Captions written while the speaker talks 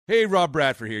Hey, Rob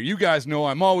Bradford here. You guys know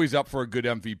I'm always up for a good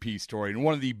MVP story, and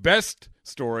one of the best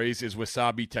stories is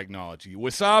Wasabi Technology.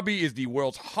 Wasabi is the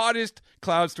world's hottest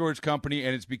cloud storage company,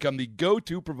 and it's become the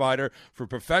go-to provider for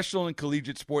professional and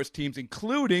collegiate sports teams,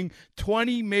 including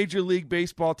 20 Major League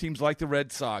Baseball teams like the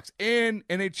Red Sox and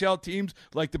NHL teams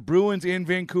like the Bruins and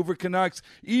Vancouver Canucks.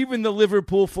 Even the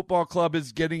Liverpool Football Club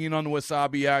is getting in on the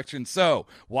Wasabi action. So,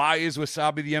 why is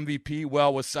Wasabi the MVP?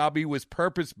 Well, Wasabi was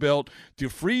purpose-built to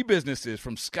free businesses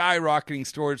from skyrocketing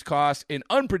storage costs and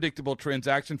unpredictable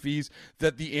transaction fees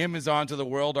that the Amazons of the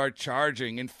world are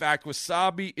charging. In fact,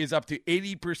 Wasabi is up to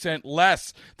 80%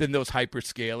 less than those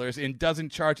hyperscalers and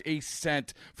doesn't charge a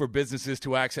cent for businesses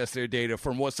to access their data.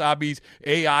 From Wasabi's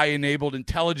AI-enabled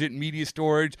intelligent media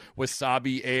storage,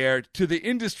 Wasabi Air, to the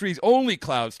industry's only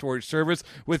cloud storage service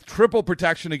with triple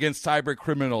protection against cyber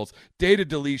criminals, data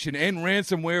deletion, and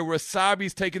ransomware,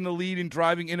 Wasabi's taken the lead in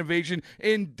driving innovation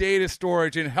in data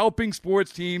storage and helping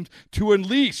sports teams to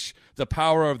unleash the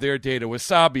power of their data.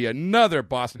 Wasabi, another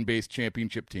Boston-based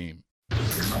championship team.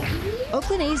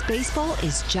 Oakland A's baseball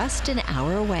is just an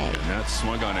hour away. That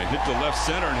swung on it, hit to left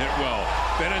center and hit well.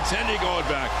 Benintendi going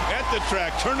back at the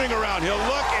track, turning around. He'll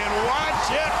look and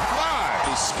watch it fly.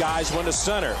 He skies one to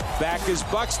center. Back is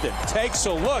Buxton. Takes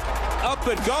a look. Up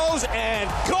it goes and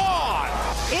gone.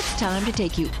 It's time to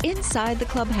take you inside the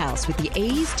clubhouse with the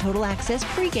A's Total Access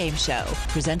pregame show,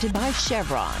 presented by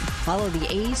Chevron. Follow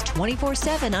the A's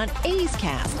 24/7 on A's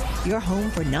Cast, your home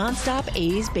for nonstop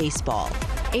A's baseball.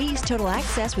 A's Total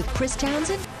Access with Chris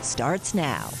Townsend starts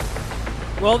now.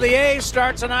 Well, the A's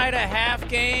start tonight a half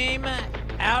game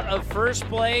out of first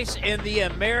place in the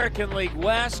American League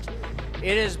West.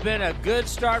 It has been a good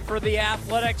start for the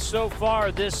Athletics so far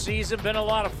this season. Been a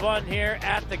lot of fun here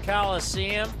at the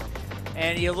Coliseum.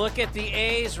 And you look at the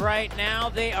A's right now,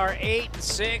 they are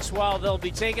 8-6, while they'll be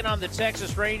taking on the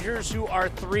Texas Rangers, who are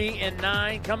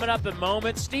 3-9. Coming up in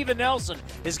moments, Steven Nelson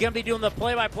is going to be doing the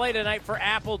play-by-play tonight for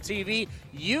Apple TV.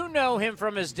 You know him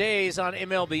from his days on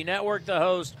MLB Network, the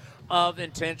host of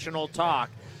Intentional Talk.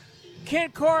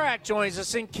 Ken Korak joins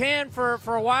us, and Ken, for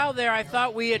a while there, I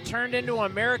thought we had turned into an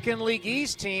American League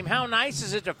East team. How nice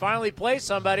is it to finally play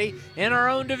somebody in our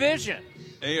own division?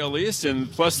 AL East,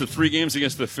 and plus the 3 games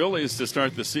against the Phillies to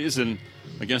start the season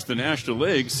against the National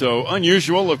League. So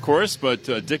unusual, of course, but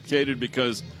dictated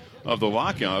because of the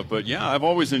lockout. But, yeah, I've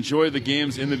always enjoyed the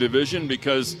games in the division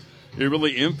because it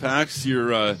really impacts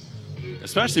your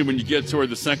especially when you get toward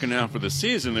the second half of the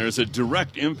season, there's a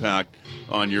direct impact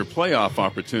on your playoff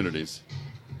opportunities.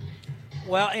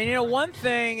 Well, and one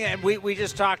thing, and we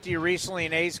just talked to you recently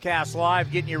in A's Cast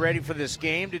Live, getting you ready for this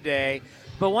game today.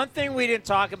 But one thing we didn't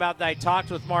talk about that I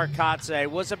talked with Mark Kotze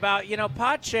was about,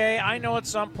 Pache. I know at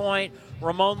some point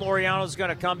Ramon Laureano is going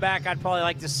to come back. I'd probably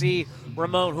like to see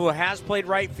Ramon, who has played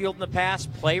right field in the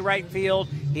past, play right field.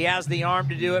 He has the arm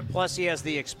to do it, plus he has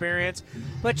the experience.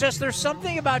 But there's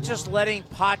something about just letting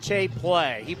Pache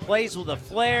play. He plays with a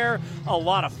flair, a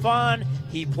lot of fun.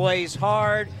 He plays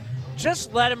hard.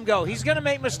 Just let him go. He's going to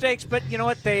make mistakes, but you know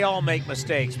what? They all make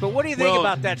mistakes. But what do you think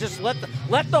about that? Just let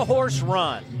the horse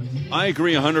run. I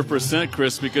agree 100%,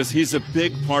 Chris, because he's a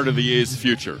big part of the A's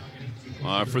future.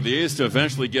 For the A's to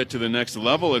eventually get to the next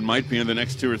level, it might be in the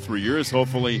next 2 or 3 years,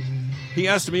 hopefully, he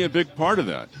has to be a big part of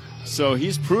that. So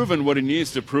he's proven what he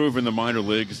needs to prove in the minor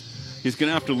leagues. He's going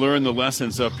to have to learn the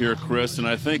lessons up here, Chris, and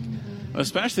I think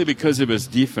especially because of his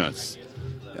defense.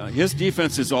 His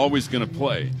defense is always going to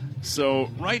play. So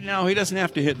right now he doesn't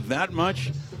have to hit that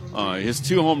much. His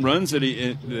 2 home runs that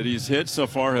he's hit so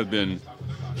far have been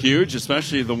huge,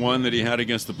 especially the one that he had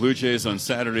against the Blue Jays on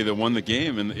Saturday that won the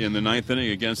game in the 9th inning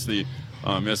against the,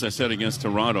 as I said, against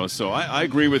Toronto. So I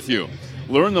agree with you.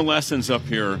 Learn the lessons up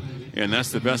here, and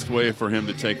that's the best way for him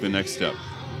to take the next step.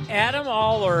 Adam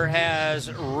Oller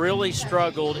has really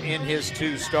struggled in his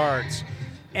 2 starts.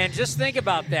 And just think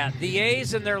about that. The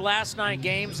A's in their last 9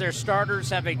 games, their starters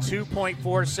have a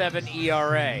 2.47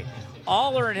 ERA.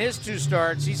 Oller in his 2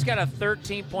 starts, he's got a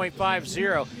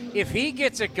 13.50. If he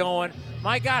gets it going,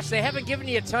 my gosh, they haven't given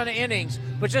you a ton of innings,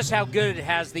 but just how good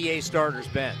has the A's starters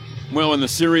been? Well, in the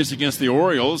series against the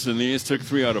Orioles, and the A's took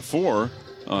 3 out of 4,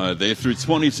 they threw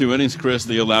 22 innings, Chris.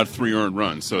 They allowed 3 earned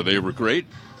runs, so they were great.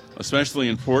 Especially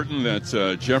important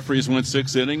that Jeffries went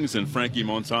 6 innings and Frankie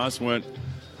Montas went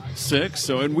 6.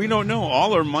 So, and we don't know.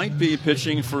 Oller might be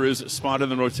pitching for his spot in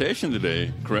the rotation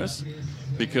today, Chris,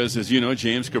 because as you know,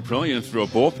 James Caprillion threw a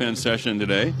bullpen session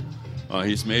today.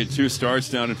 He's made 2 starts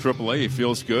down in AAA. He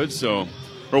feels good. So,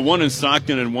 or 1 in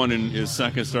Stockton and 1 in his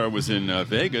second start was in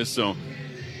Vegas. So,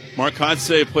 Mark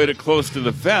Kotze played it close to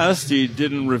the vest. He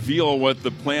didn't reveal what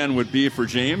the plan would be for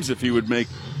James, if he would make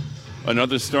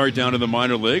another start down in the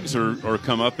minor leagues or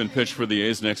come up and pitch for the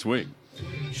A's next week?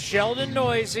 Sheldon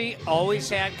Neuse always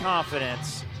had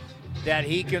confidence that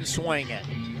he can swing it.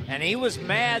 And he was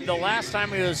mad the last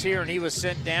time he was here and he was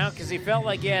sent down because he felt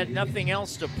like he had nothing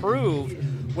else to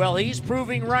prove. Well, he's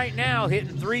proving right now,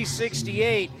 hitting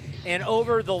 .368, and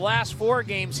over the last 4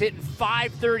 games, hitting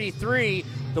 .533.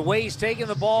 The way he's taking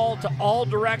the ball to all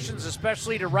directions,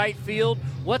 especially to right field.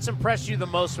 What's impressed you the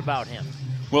most about him?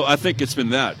 Well, I think it's been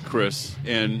that, Chris.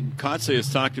 And Kotsay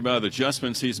has talked about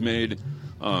adjustments he's made,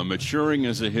 maturing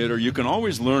as a hitter. You can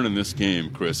always learn in this game,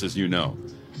 Chris, as you know.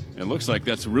 It looks like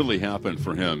that's really happened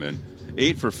for him. And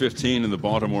 8 for 15 in the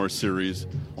Baltimore series.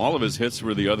 All of his hits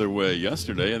were the other way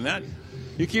yesterday. And that,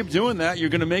 you keep doing that, you're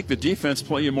going to make the defense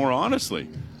play you more honestly.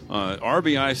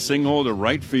 RBI single to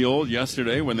right field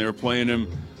yesterday when they were playing him,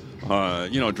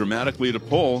 dramatically to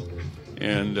pull.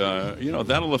 And,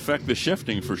 that'll affect the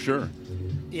shifting for sure.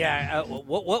 Yeah,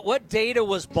 what data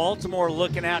was Baltimore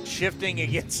looking at shifting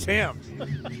against him?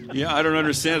 Yeah, I don't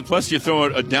understand. Plus, you throw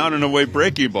a down and away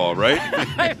breaking ball, right?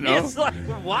 It's like,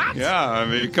 what? Yeah, I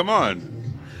mean, come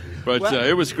on. But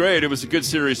it was great. It was a good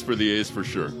series for the A's for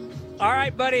sure. All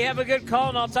right, buddy, have a good call,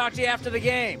 and I'll talk to you after the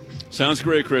game. Sounds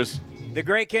great, Chris. The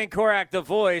great Ken Korak, the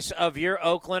voice of your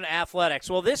Oakland Athletics.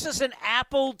 Well, this is an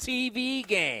Apple TV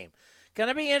game. Going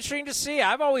to be interesting to see.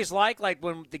 I've always liked,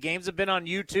 when the games have been on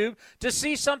YouTube, to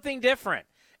see something different.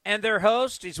 And their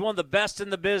host, he's one of the best in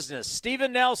the business,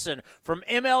 Steven Nelson from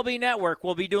MLB Network,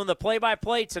 will be doing the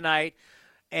play-by-play tonight.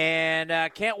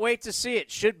 And can't wait to see it.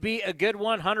 Should be a good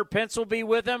one. Hunter Pence will be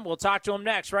with him. We'll talk to him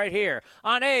next right here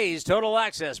on A's Total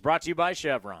Access, brought to you by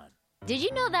Chevron. Did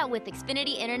you know that with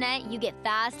Xfinity Internet, you get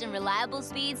fast and reliable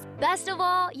speeds? Best of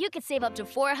all, you could save up to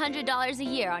 $400 a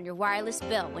year on your wireless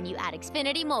bill when you add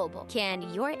Xfinity Mobile.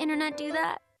 Can your internet do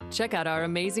that? Check out our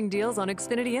amazing deals on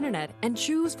Xfinity Internet and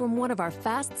choose from one of our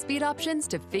fast speed options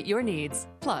to fit your needs.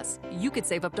 Plus, you could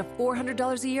save up to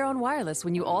 $400 a year on wireless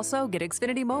when you also get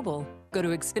Xfinity Mobile. Go to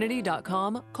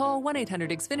Xfinity.com, call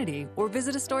 1-800-XFINITY, or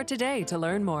visit a store today to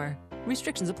learn more.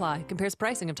 Restrictions apply. Compares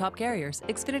pricing of top carriers.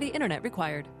 Xfinity Internet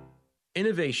required.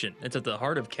 Innovation that's at the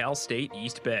heart of Cal State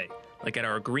East Bay, like at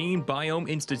our Green Biome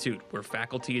Institute, where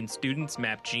faculty and students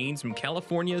map genes from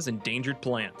California's endangered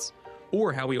plants.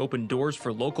 Or how we open doors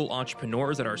for local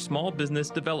entrepreneurs at our Small Business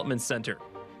Development Center.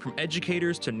 From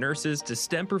educators to nurses to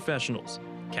STEM professionals,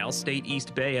 Cal State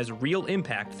East Bay has real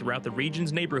impact throughout the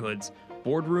region's neighborhoods,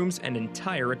 boardrooms, and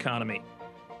entire economy.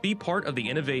 Be part of the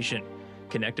innovation.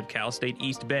 Connect with Cal State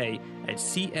East Bay at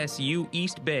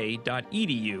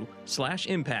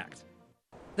csueastbay.edu/impact.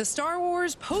 The Star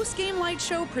Wars post-game light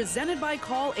show presented by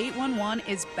Call 811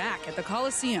 is back at the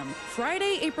Coliseum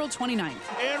Friday, April 29th.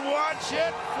 And watch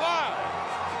it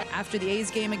fly! After the A's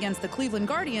game against the Cleveland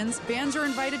Guardians, fans are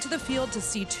invited to the field to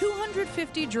see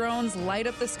 250 drones light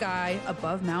up the sky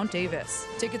above Mount Davis.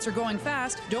 Tickets are going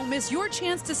fast. Don't miss your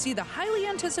chance to see the highly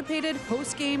anticipated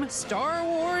post-game Star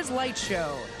Wars light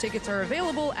show. Tickets are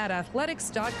available at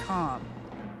athletics.com.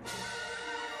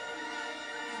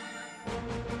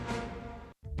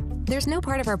 There's no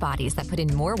part of our bodies that put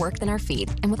in more work than our feet,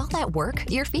 and with all that work,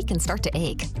 your feet can start to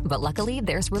ache. But luckily,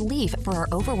 there's relief for our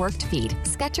overworked feet.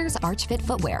 Skechers Arch Fit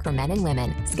footwear for men and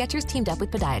women. Skechers teamed up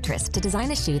with podiatrists to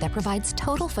design a shoe that provides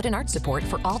total foot and arch support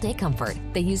for all-day comfort.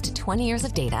 They used 20 years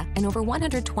of data and over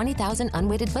 120,000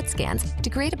 unweighted foot scans to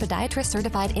create a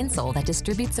podiatrist-certified insole that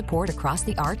distributes support across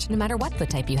the arch no matter what foot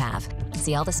type you have.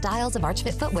 See all the styles of Arch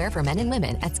Fit footwear for men and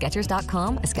women at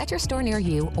Skechers.com, a Skechers store near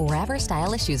you, or wherever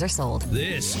stylish shoes are sold.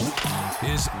 This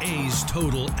is A's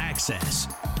Total Access.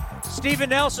 Steven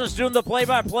Nelson's doing the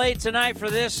play-by-play tonight for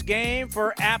this game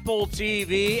for Apple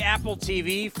TV. Apple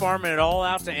TV farming it all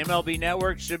out to MLB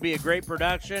Network. Should be a great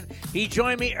production. He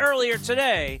joined me earlier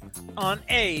today on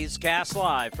A's Cast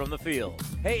Live from the field.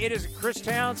 Hey, it is Chris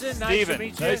Townsend. Nice to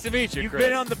meet you. Nice to meet you, You've Chris.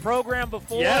 been on the program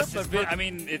before? Yes,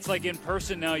 it's like in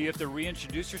person now. You have to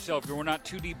reintroduce yourself. We're not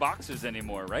 2D boxes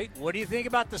anymore, right? What do you think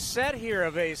about the set here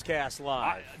of A's Cast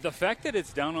Live? The fact that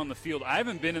it's down on the field, I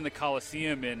haven't been in the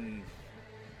Coliseum in,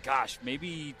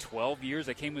 maybe 12 years.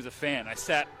 I came as a fan. I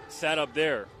sat up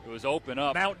there. It was open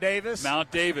up. Mount Davis?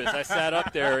 Mount Davis. I sat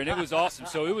up there, and it was awesome.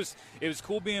 So it was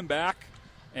cool being back.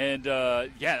 And,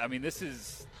 this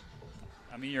is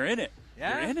 – you're in it.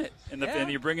 Yeah. You're in it.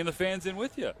 And you're bringing the fans in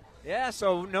with you. Yeah,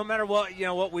 so no matter what,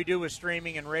 what we do with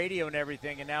streaming and radio and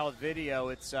everything, and now with video,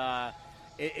 it's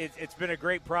been a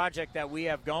great project that we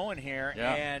have going here.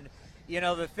 Yeah. And,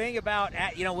 the thing about,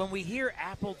 when we hear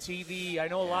Apple TV, I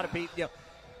know a lot of people,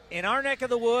 in our neck of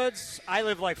the woods, I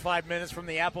live like 5 minutes from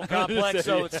the Apple complex,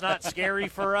 so it's not scary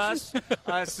for us,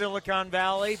 Silicon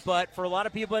Valley. But for a lot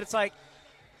of people, it's like,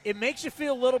 it makes you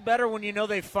feel a little better when you know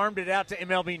they farmed it out to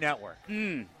MLB Network.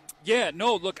 Yeah,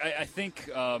 no, look, I think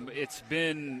it's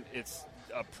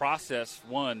a process,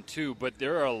 one, two, but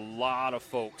there are a lot of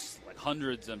folks, like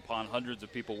hundreds upon hundreds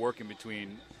of people working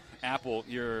between Apple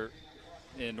here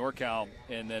in NorCal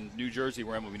and then New Jersey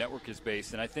where MLB Network is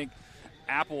based. And I think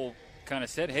Apple kind of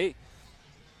said, hey,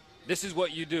 this is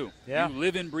what you do. Yeah. You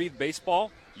live and breathe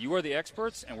baseball. You are the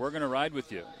experts, and we're going to ride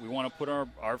with you. We want to put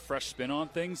our fresh spin on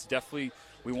things. Definitely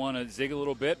we want to zig a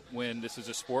little bit when this is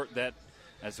a sport that,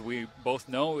 as we both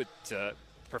know, it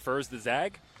prefers the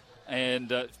zag.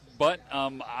 But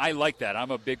I like that.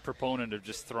 I'm a big proponent of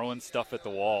just throwing stuff at the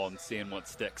wall and seeing what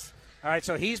sticks. All right,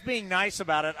 so he's being nice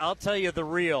about it. I'll tell you the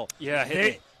real.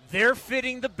 Yeah, they're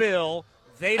fitting the bill.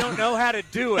 They don't know how to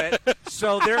do it,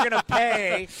 so they're going to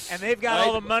pay, and they've got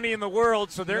all the money in the world,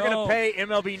 so they're going to pay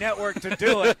MLB Network to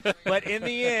do it. But in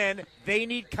the end, they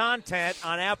need content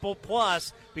on Apple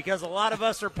Plus because a lot of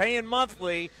us are paying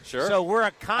monthly, so we're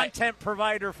a content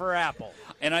provider for Apple.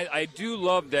 And I do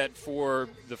love that for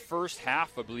the first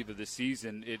half, I believe, of the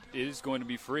season, it is going to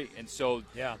be free. And so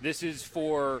this is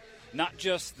for not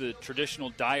just the traditional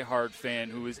diehard fan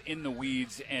who is in the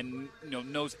weeds and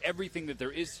knows everything that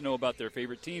there is to know about their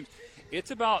favorite teams. It's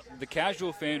about the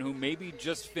casual fan who maybe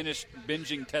just finished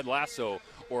binging Ted Lasso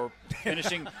or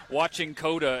finishing watching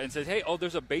Coda and says, hey,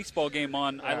 there's a baseball game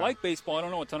on. Yeah. I like baseball. I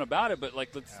don't know a ton about it, but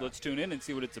let's tune in and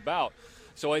see what it's about.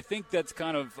 So I think that's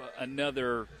kind of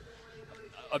another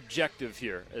objective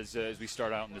here as we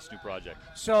start out in this new project.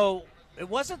 So it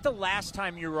wasn't the last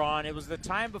time you were on. It was the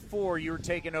time before you were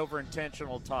taking over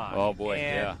Intentional Talk. Oh, boy,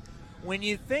 and when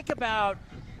you think about,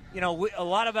 a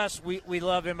lot of us, we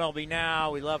love MLB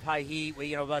Now. We love High Heat.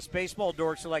 Us baseball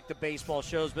dorks who like the baseball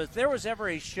shows. But if there was ever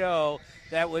a show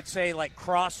that would say, like,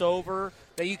 crossover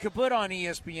that you could put on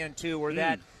ESPN2 or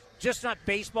that just not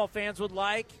baseball fans would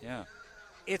like,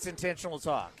 it's Intentional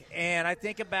Talk. And I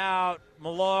think about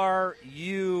Millar,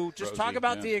 you, just Rosie, talk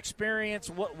about the experience,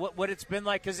 what it's been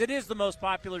like, because it is the most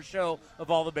popular show of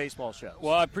all the baseball shows.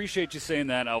 Well, I appreciate you saying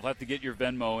that. I'll have to get your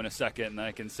Venmo in a second, and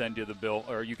I can send you the bill,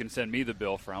 or you can send me the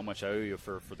bill for how much I owe you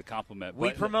for the compliment. We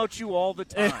promote you all the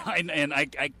time. And I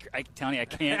Tony, I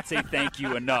can't say thank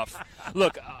you enough.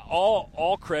 Look,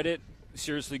 all credit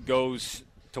seriously goes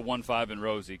to 1-5 and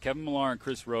Rosie. Kevin Millar and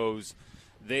Chris Rose,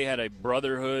 they had a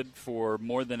brotherhood for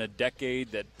more than a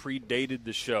decade that predated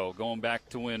the show, going back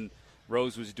to when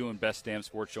Rose was doing Best Damn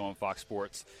Sports Show on Fox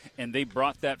Sports. And they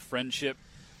brought that friendship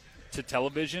to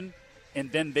television,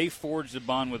 and then they forged a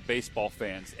bond with baseball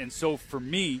fans. And so for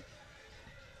me,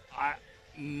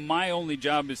 my only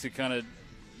job is to kind of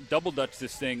double dutch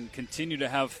this thing, continue to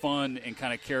have fun, and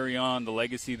kind of carry on the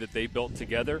legacy that they built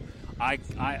together. I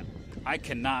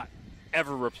cannot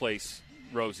ever replace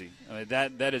Rosie. I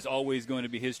mean, that is always going to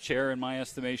be his chair in my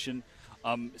estimation.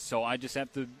 So I just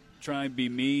have to try and be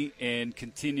me and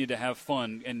continue to have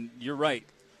fun. And you're right.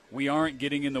 We aren't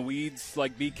getting in the weeds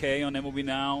like BK on MLB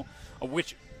Now,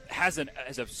 which has a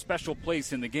special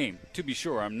place in the game, to be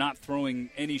sure. I'm not throwing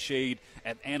any shade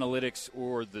at analytics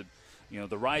or the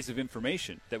rise of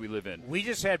information that we live in. We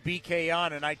just had BK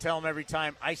on, and I tell him every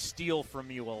time, I steal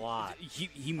from you a lot.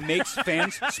 He makes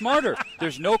fans smarter.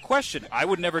 There's no question. I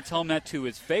would never tell him that to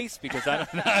his face because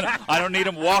I don't need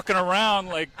him walking around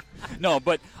like – no,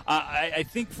 but I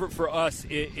think for us,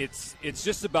 it's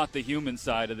just about the human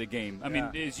side of the game. I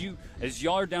mean, as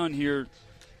y'all are down here,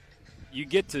 you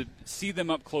get to see them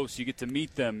up close. You get to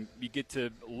meet them. You get to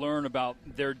learn about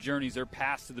their journeys, their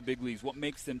paths to the big leagues, what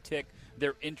makes them tick,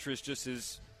 their interest just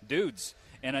as dudes.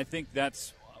 And I think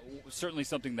that's certainly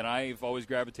something that I've always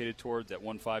gravitated towards, that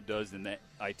 1-5 does, and that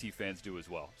IT fans do as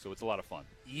well. So it's a lot of fun.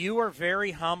 You are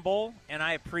very humble, and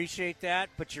I appreciate that,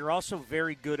 but you're also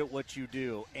very good at what you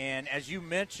do. And as you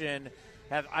mentioned,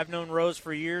 I've known Rose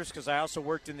for years because I also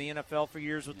worked in the NFL for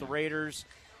years with the Raiders.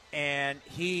 And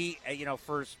he,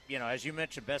 as you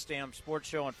mentioned, Best Damn Sports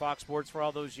Show on Fox Sports for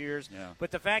all those years. Yeah.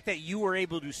 But the fact that you were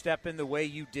able to step in the way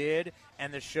you did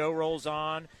and the show rolls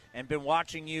on and been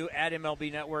watching you at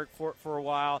MLB Network for a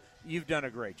while, you've done a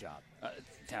great job.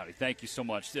 Towdy, thank you so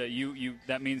much.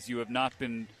 That means you have not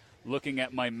been looking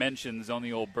at my mentions on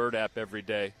the old Bird app every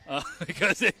day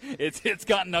because it's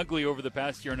gotten ugly over the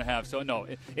past year and a half. So, no,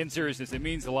 in seriousness, it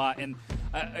means a lot. And,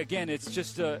 again, it's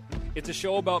just it's a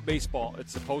show about baseball.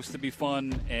 It's supposed to be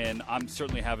fun, and I'm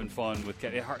certainly having fun with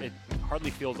it. It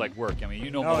hardly feels like work. I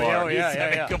mean, Millar.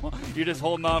 Yeah. Come on, you're just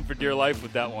holding on for dear life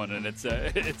with that one, and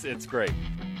it's great.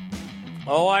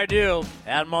 Oh, I do.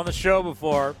 Had him on the show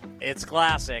before. It's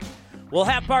classic. We'll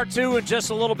have part two in just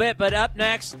a little bit, but up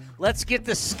next, let's get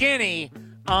the skinny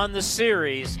on the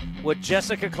series with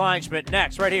Jessica Kleinschmidt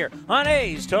next, right here on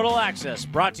A's Total Access,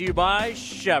 brought to you by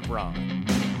Chevron.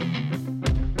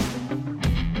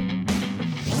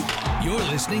 You're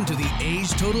listening to the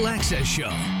A's Total Access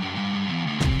Show.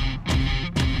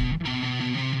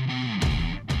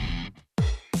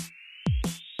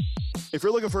 If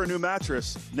you're looking for a new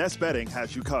mattress, Nest Bedding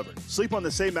has you covered. Sleep on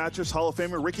the same mattress Hall of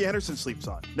Famer Ricky Henderson sleeps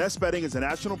on. Nest Bedding is a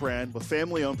national brand with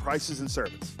family-owned prices and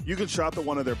service. You can shop at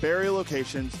one of their Barrie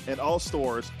locations, and all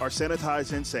stores are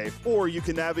sanitized and safe, or you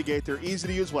can navigate their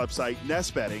easy-to-use website,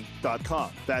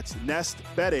 nestbedding.com. That's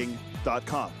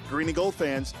nestbedding.com. Green and Gold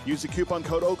fans, use the coupon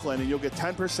code Oakland and you'll get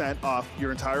 10% off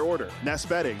your entire order. Nest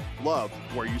Bedding, love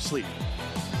where you sleep.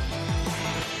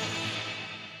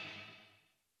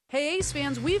 Hey A's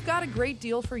fans, we've got a great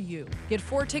deal for you. Get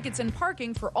 4 tickets and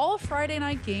parking for all Friday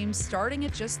night games starting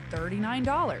at just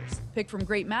 $39. Pick from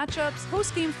great matchups,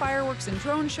 post-game fireworks and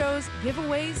drone shows,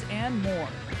 giveaways, and more.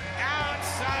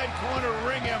 Outside corner,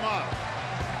 ring him up.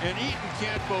 And Eaton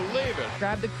can't believe it.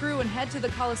 Grab the crew and head to the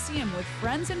Coliseum with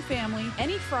friends and family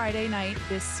any Friday night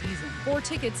this season. 4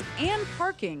 tickets and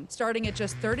parking starting at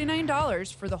just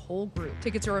 $39 for the whole group.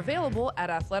 Tickets are available at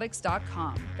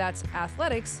athletics.com. That's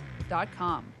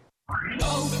athletics.com.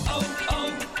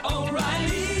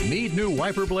 O'Reilly. Need new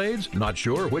wiper blades? Not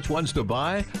sure which ones to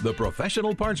buy? The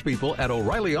professional parts people at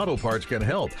O'Reilly Auto Parts can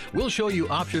help. We'll show you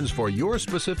options for your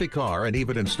specific car and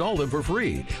even install them for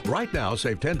free. Right now,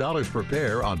 save $10 per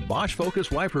pair on Bosch Focus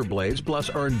wiper blades,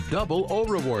 plus earn double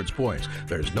O-Rewards points.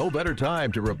 There's no better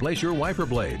time to replace your wiper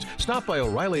blades. Stop by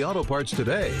O'Reilly Auto Parts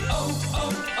today.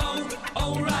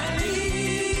 O'Reilly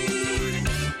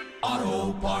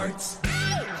Auto Parts.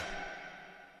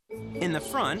 In the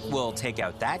front, we'll take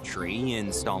out that tree,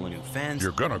 install a new fence.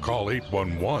 You're gonna call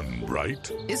 811,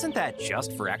 right? Isn't that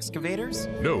just for excavators?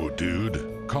 No,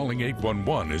 dude. Calling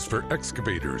 811 is for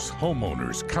excavators,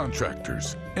 homeowners,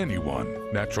 contractors,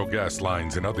 anyone. Natural gas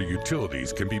lines and other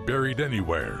utilities can be buried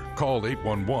anywhere. Call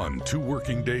 811 2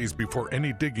 working days before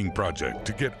any digging project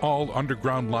to get all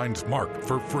underground lines marked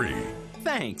for free.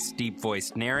 Thanks,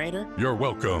 deep-voiced narrator. You're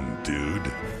welcome,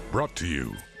 dude. Brought to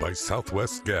you by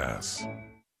Southwest Gas.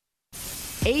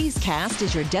 A's Cast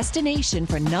is your destination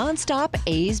for nonstop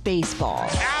A's baseball.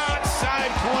 Outside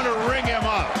corner, ring him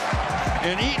up.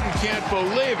 And Eaton can't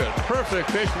believe it. Perfect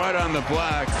pitch right on the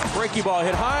black. Breaky ball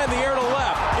hit high in the air to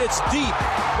left. It's deep.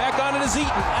 Back on it is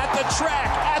Eaton. At the track,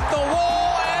 at the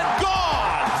wall, and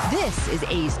gone! This is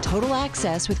A's Total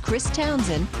Access with Chris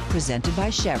Townsend, presented by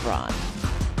Chevron.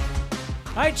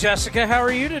 Hi, Jessica. How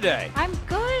are you today? I'm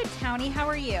good, Townie. How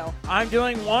are you? I'm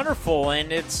doing wonderful,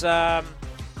 and it's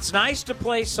nice to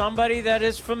play somebody that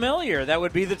is familiar. That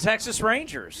would be the Texas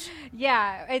Rangers.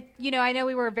 Yeah, I know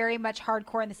we were very much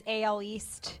hardcore in this AL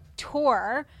East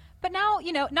tour, but now,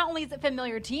 not only is it a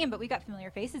familiar team, but we got familiar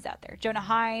faces out there. Jonah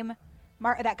Heim,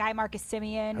 that guy Marcus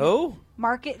Semien. Who?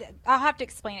 I'll have to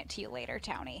explain it to you later,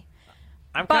 Townie.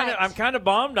 I'm kind of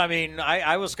bummed. I mean,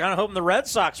 I was kind of hoping the Red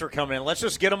Sox were coming in. Let's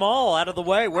just get them all out of the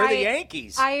way. We're the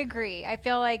Yankees. I agree. I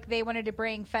feel like they wanted to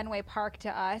bring Fenway Park to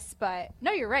us, but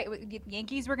no, you're right.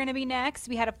 Yankees were going to be next.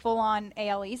 We had a full-on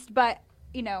AL East, but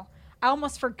I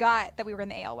almost forgot that we were in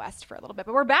the AL West for a little bit.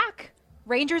 But we're back.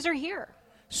 Rangers are here.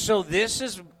 So this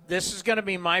is going to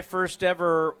be my first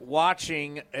ever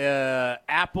watching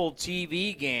Apple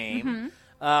TV game.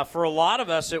 Mm-hmm. For a lot of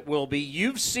us, it will be.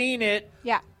 You've seen it.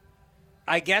 Yeah.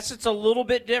 I guess it's a little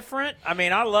bit different. I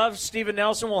mean, I love Steven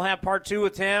Nelson. We'll have part 2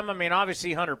 with him. I mean,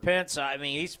 obviously Hunter Pence. I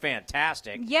mean, he's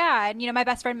fantastic. Yeah, and my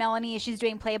best friend Melanie, she's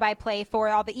doing play-by-play for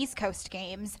all the East Coast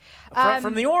games.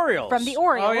 From the Orioles. From the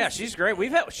Orioles. Oh yeah, she's great.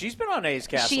 She's been on A's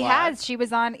Cast. She live. has. She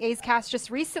was on A's Cast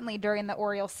just recently during the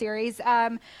Orioles series.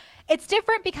 It's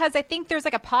different because I think there's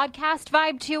like a podcast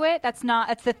vibe to it. That's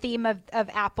the theme of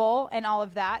Apple and all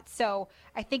of that. So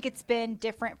I think it's been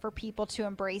different for people to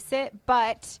embrace it,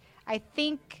 but I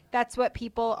think that's what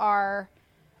people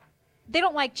they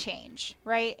don't like change,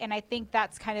 right? And I think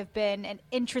that's kind of been an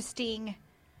interesting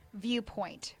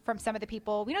viewpoint from some of the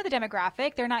people. We know the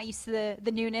demographic. They're not used to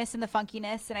the newness and the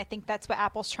funkiness, and I think that's what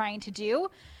Apple's trying to do.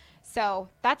 So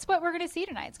that's what we're going to see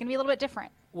tonight. It's going to be a little bit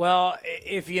different. Well,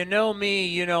 if you know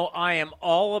me, I am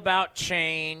all about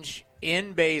change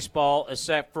in baseball,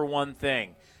 except for one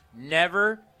thing.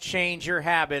 Never change your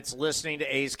habits listening to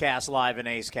A's Cast Live and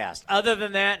A's Cast. Other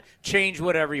than that, change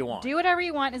whatever you want. Do whatever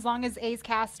you want as long as A's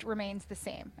Cast remains the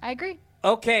same. I agree.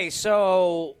 Okay,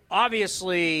 so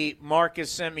obviously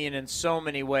Marcus Semien in so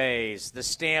many ways, the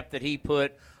stamp that he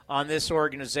put on this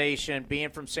organization, being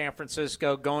from San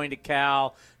Francisco, going to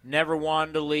Cal, never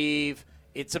wanted to leave.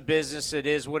 It's a business. It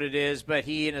is what it is. But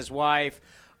he and his wife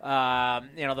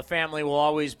The family will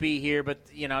always be here, but,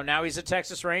 now he's a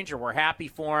Texas Ranger. We're happy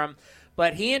for him.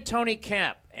 But he and Tony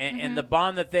Kemp and the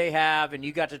bond that they have, and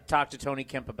you got to talk to Tony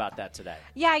Kemp about that today.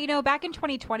 Yeah, back in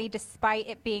 2020, despite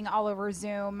it being all over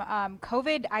Zoom,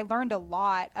 COVID, I learned a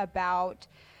lot about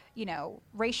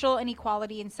racial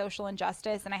inequality and social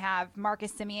injustice. And I have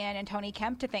Marcus Semien and Tony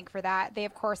Kemp to thank for that. They,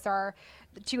 of course, are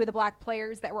two of the black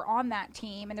players that were on that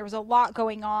team. And there was a lot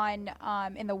going on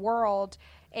in the world.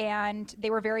 And they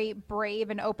were very brave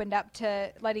and opened up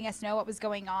to letting us know what was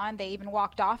going on. They even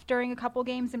walked off during a couple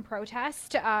games in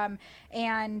protest.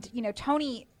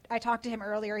 Tony, I talked to him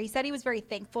earlier. He said he was very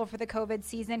thankful for the COVID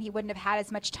season. He wouldn't have had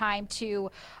as much time to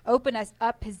open us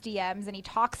up his DMs, and he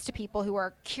talks to people who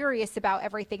are curious about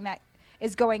everything that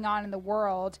is going on in the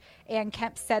world. And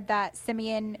Kemp said that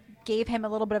Semien gave him a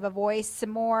little bit of a voice,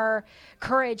 some more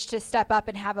courage to step up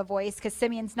and have a voice, because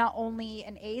Semien's not only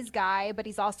an A's guy, but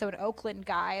he's also an Oakland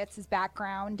guy. That's his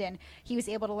background, and he was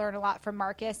able to learn a lot from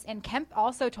Marcus. And Kemp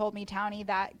also told me, Townie,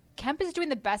 that Kemp is doing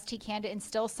the best he can to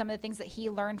instill some of the things that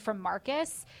he learned from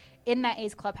Marcus in that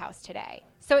A's clubhouse today.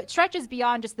 So it stretches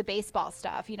beyond just the baseball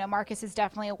stuff. Marcus is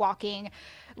definitely a walking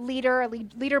leader,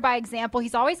 leader by example.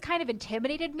 He's always kind of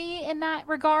intimidated me in that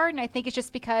regard, and I think it's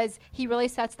just because he really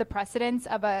sets the precedence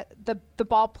of the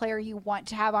ball player you want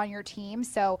to have on your team.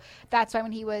 So that's why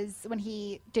when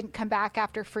he didn't come back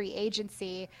after free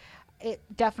agency, it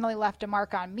definitely left a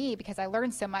mark on me because I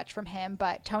learned so much from him.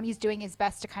 But Tony's doing his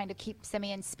best to kind of keep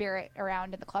Semien's spirit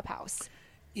around in the clubhouse.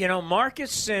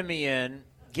 Marcus Semien,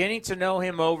 getting to know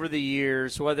him over the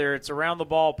years, whether it's around the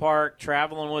ballpark,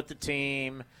 traveling with the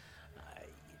team,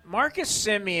 Marcus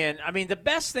Semien, the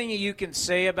best thing you can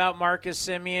say about Marcus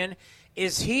Semien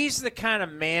is he's the kind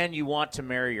of man you want to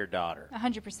marry your daughter.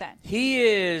 100%. He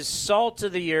is salt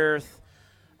of the earth,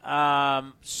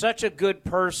 such a good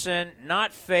person,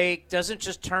 not fake, doesn't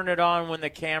just turn it on when the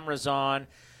camera's on.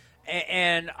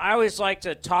 And I always like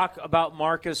to talk about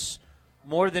Marcus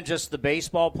more than just the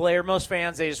baseball player. Most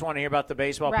fans, they just want to hear about the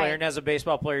baseball player. And as a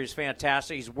baseball player, he's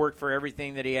fantastic. He's worked for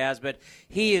everything that he has. But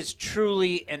he is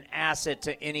truly an asset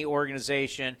to any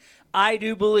organization. I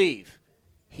do believe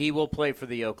he will play for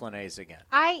the Oakland A's again.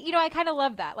 I kind of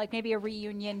love that, like maybe a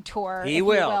reunion tour. He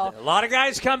will. A lot of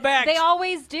guys come back. They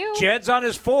always do. Jed's on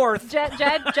his fourth.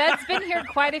 Jed's been here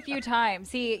quite a few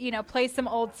times. He, plays some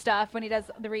old stuff when he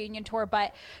does the reunion tour.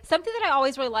 But something that I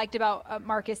always really liked about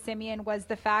Marcus Semien was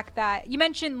the fact that you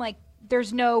mentioned, like,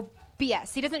 there's no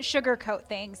BS. He doesn't sugarcoat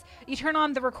things. You turn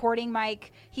on the recording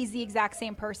mic, he's the exact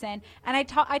same person. And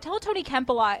I tell Tony Kemp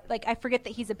a lot, like, I forget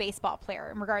that he's a baseball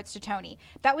player in regards to Tony.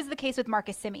 That was the case with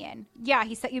Marcus Semien. Yeah,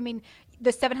 he said,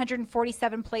 the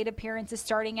 747 plate appearances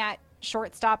starting at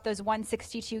shortstop, those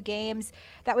 162 games,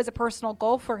 that was a personal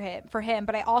goal for him.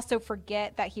 But I also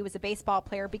forget that he was a baseball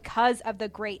player because of the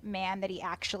great man that he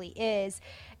actually is.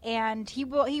 And he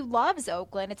loves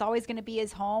Oakland. It's always going to be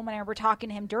his home. And I remember talking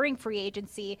to him during free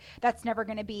agency.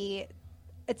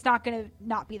 It's not going to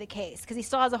not be the case because he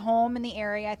still has a home in the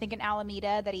area, I think in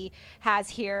Alameda, that he has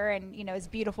here, and his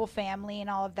beautiful family and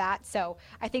all of that. So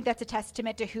I think that's a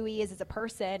testament to who he is as a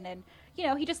person. And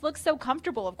he just looks so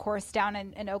comfortable, of course, down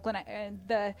in Oakland.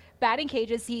 The batting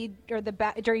cages,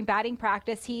 during batting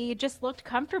practice, he just looked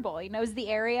comfortable. He knows the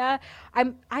area.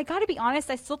 I got to be honest,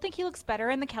 I still think he looks better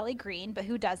in the Kelly Green, but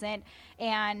who doesn't?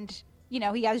 And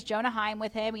he has Jonah Heim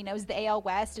with him. He knows the AL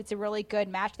West. It's a really good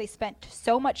match. They spent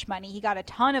so much money. He got a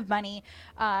ton of money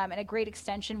and a great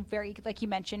extension. Very, like you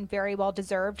mentioned, very well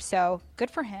deserved. So good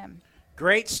for him.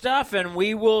 Great stuff. And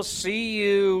we will see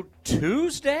you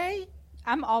Tuesday?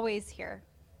 I'm always here.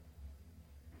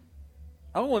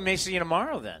 Oh, we may see you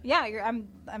tomorrow then. Yeah,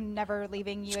 I'm never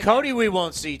leaving you. Cody we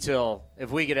won't see till if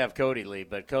we could have Cody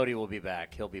leave, but Cody will be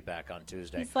back. He'll be back on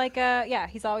Tuesday. He's like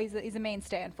he's a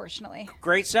mainstay, unfortunately.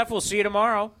 Great stuff. We'll see you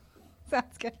tomorrow.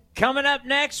 Sounds good. Coming up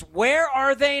next, Where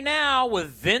Are They Now with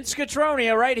Vince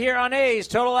Catronia right here on A's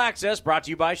Total Access, brought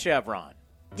to you by Chevron.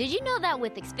 Did you know that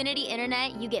with Xfinity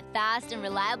Internet, you get fast and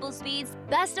reliable speeds?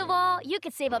 Best of all, you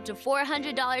could save up to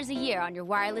 $400 a year on your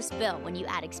wireless bill when you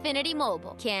add Xfinity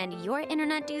Mobile. Can your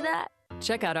internet do that?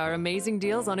 Check out our amazing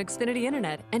deals on Xfinity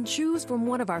Internet and choose from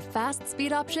one of our fast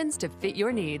speed options to fit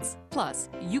your needs. Plus,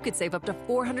 you could save up to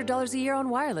 $400 a year on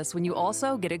wireless when you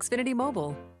also get Xfinity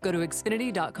Mobile. Go to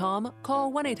Xfinity.com,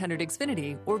 call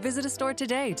 1-800-XFINITY, or visit a store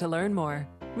today to learn more.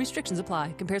 Restrictions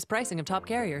apply. Compares pricing of top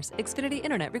carriers. Xfinity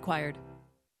Internet required.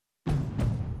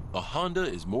 A Honda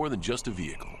is more than just a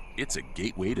vehicle. It's a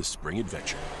gateway to spring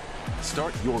adventure.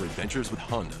 Start your adventures with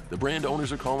Honda, the brand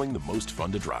owners are calling the most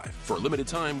fun to drive. For a limited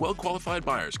time, well-qualified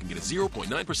buyers can get a 0.9%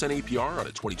 APR on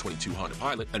a 2022 Honda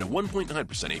Pilot and a 1.9%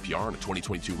 APR on a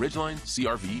 2022 Ridgeline,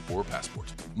 CR-V, or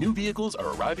Passport. New vehicles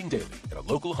are arriving daily at a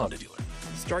local Honda dealer.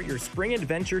 Start your spring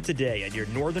adventure today at your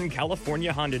Northern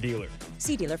California Honda dealer.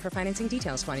 See dealer for financing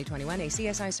details. 2021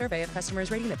 ACSI survey of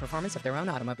customers rating the performance of their own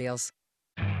automobiles.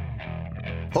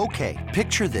 Okay,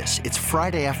 picture this. It's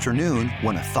Friday afternoon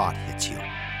when a thought hits you.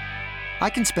 I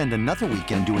can spend another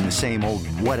weekend doing the same old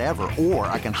whatever, or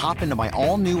I can hop into my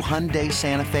all-new Hyundai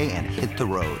Santa Fe and hit the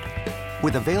road.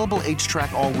 With available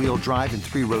H-Track all-wheel drive and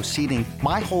 3-row seating,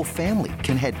 my whole family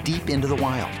can head deep into the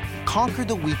wild. Conquer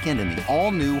the weekend in the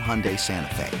all-new Hyundai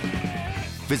Santa Fe.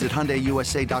 Visit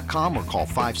HyundaiUSA.com or call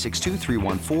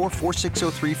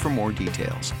 562-314-4603 for more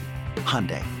details.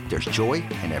 Hyundai, there's joy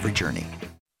in every journey.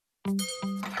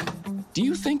 Do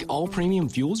you think all premium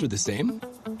fuels are the same?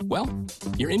 Well,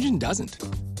 your engine doesn't.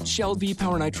 Shell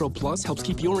V-Power Nitro Plus helps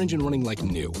keep your engine running like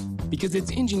new because it's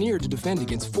engineered to defend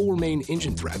against 4 main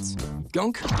engine threats: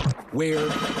 gunk, wear,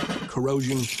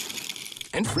 corrosion,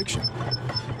 and friction.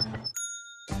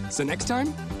 So next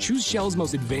time, choose Shell's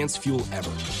most advanced fuel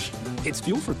ever. It's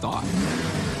fuel for thought.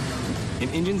 In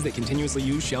engines that continuously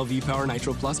use Shell V-Power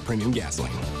Nitro Plus premium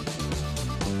gasoline.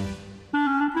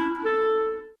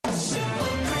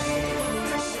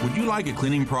 Would you like a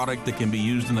cleaning product that can be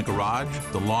used in the garage,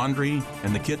 the laundry,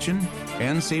 and the kitchen,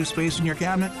 and save space in your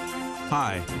cabinet?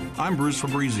 Hi, I'm Bruce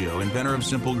Fabrizio, inventor of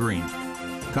Simple Green.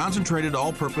 Concentrated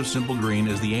all-purpose Simple Green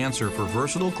is the answer for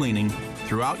versatile cleaning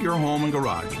throughout your home and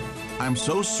garage. I'm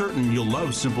so certain you'll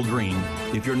love Simple Green.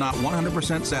 If you're not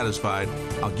 100% satisfied,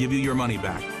 I'll give you your money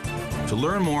back. To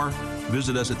learn more,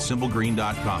 visit us at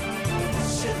simplegreen.com.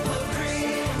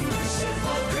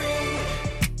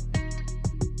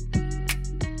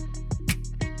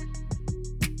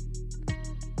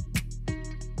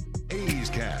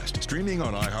 Streaming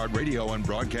on iHeartRadio and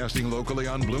broadcasting locally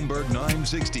on Bloomberg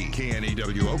 960,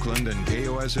 KNEW Oakland, and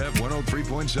KOSF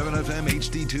 103.7 FM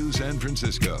HD2 San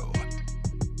Francisco.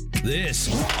 This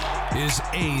is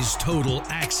A's Total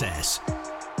Access.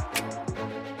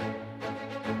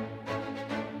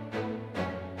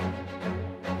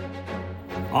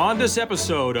 On this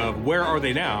episode of Where Are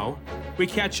They Now?, we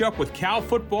catch up with Cal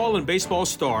football and baseball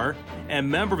star and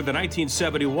member of the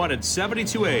 1971 and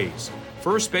 72 A's,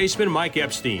 first baseman Mike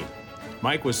Epstein.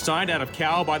 Mike was signed out of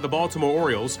Cal by the Baltimore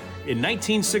Orioles in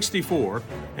 1964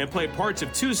 and played parts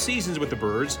of 2 seasons with the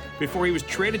Birds before he was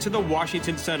traded to the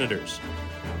Washington Senators.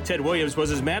 Ted Williams was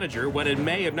his manager when in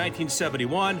May of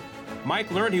 1971,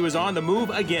 Mike learned he was on the move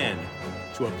again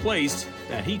to a place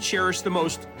that he cherished the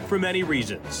most for many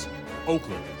reasons,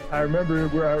 Oakland. I remember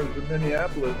where I was in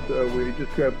Minneapolis. We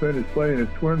just got finished playing the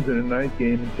Twins in a night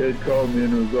game, and Ted called me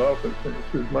into his office and he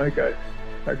says, Mike, I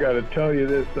got to tell you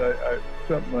this.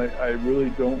 Something I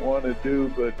really don't want to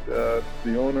do, but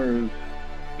the owner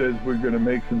says we're going to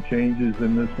make some changes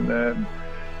and this and that. And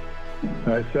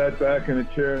I sat back in a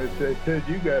chair and I said, Ted,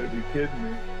 you got to be kidding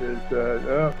me.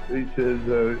 He says,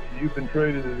 you've been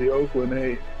traded to the Oakland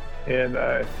A's. And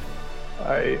the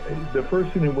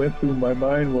first thing that went through my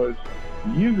mind was,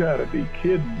 you got to be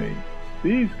kidding me.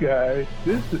 These guys,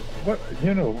 this is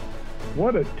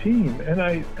what a team. And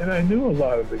I knew a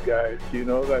lot of the guys,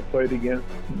 that I played against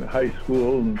in high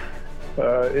school and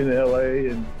in LA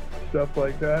and stuff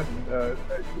like that.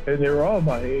 And they were all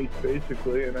my age,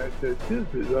 basically. And I said, this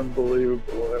is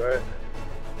unbelievable. And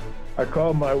I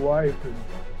called my wife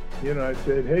and, I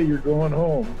said, hey, you're going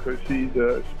home, because she's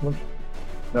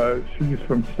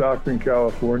from Stockton,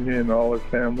 California, and all her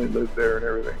family lived there and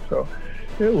everything. So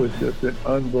it was just an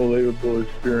unbelievable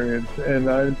experience. And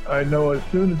I know as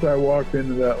soon as I walked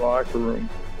into that locker room,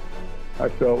 I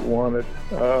felt wanted.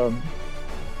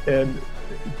 And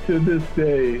to this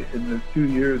day, in the 2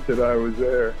 years that I was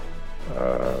there,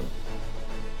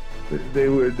 they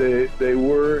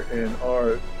were and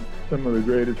are some of the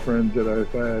greatest friends that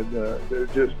I've had.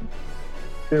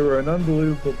 They were an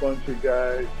unbelievable bunch of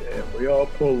guys, and we all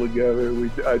pulled together.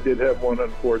 I did have one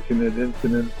unfortunate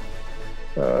incident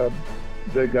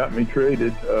that got me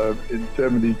traded in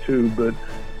 '72, but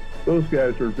those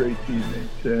guys were great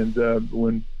teammates. And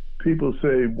when people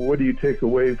say, what do you take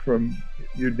away from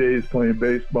your days playing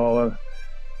baseball?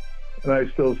 And I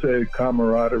still say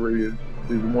camaraderie is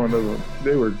one of them.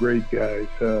 They were great guys.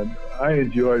 I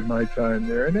enjoyed my time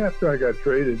there. And after I got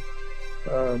traded,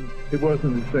 it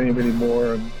wasn't the same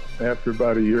anymore. And after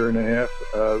about a year and a half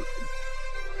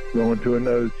going to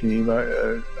another team,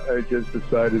 I just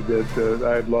decided that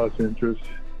I had lost interest.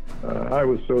 I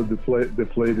was so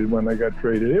deflated when I got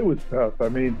traded. It was tough. I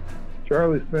mean,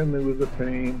 Charlie Finley was a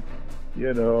pain.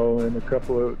 and a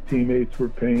couple of teammates were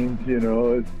pains, it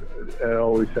always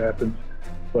happens.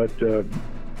 But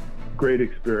great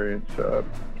experience.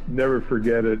 Never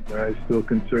forget it. I still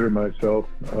consider myself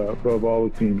above all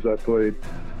the teams I played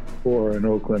for in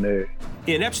Oakland A.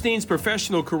 In Epstein's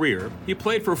professional career, he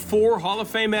played for 4 Hall of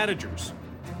Fame managers: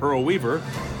 Earl Weaver,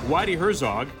 Whitey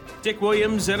Herzog, Dick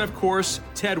Williams, and of course,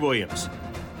 Ted Williams.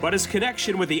 But his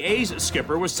connection with the A's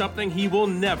skipper was something he will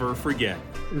never forget.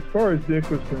 As far as Dick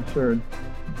was concerned,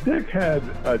 Dick had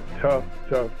a tough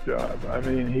job. I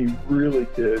mean, he really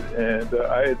did. And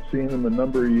I had seen him a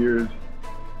number of years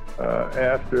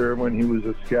after, when he was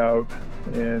a scout.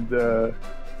 And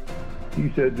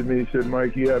he said to me,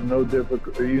 Mike, you have no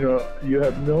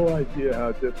idea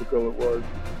how difficult it was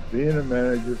being a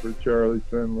manager for Charlie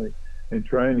Finley and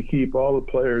trying to keep all the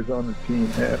players on the team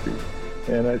happy.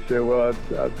 And I said, well,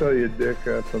 I'll tell you, Dick,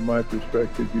 from my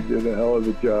perspective, you did a hell of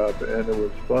a job, and it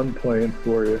was fun playing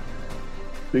for you.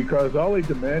 Because all he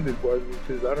demanded was, he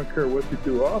says, I don't care what you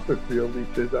do off the field. He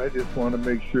says, I just want to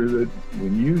make sure that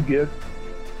when you get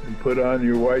and put on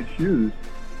your white shoes,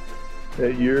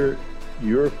 that you're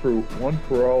for one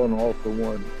for all and all for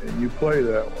one, and you play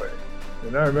that way.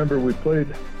 And I remember we played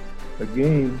a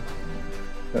game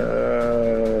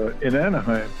in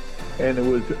Anaheim, and it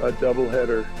was a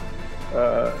doubleheader.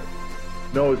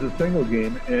 No, it was a single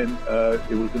game, and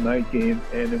it was a night game,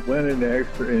 and it went into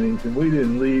extra innings, and we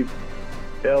didn't leave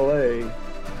L.A.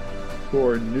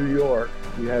 for New York.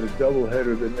 We had a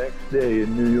doubleheader the next day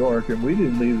in New York, and we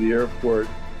didn't leave the airport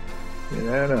in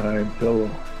Anaheim till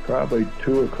probably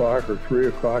 2 o'clock or 3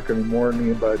 o'clock in the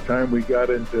morning, and by the time we got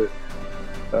into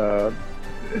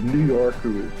New York, it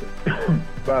was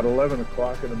about 11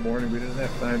 o'clock in the morning. We didn't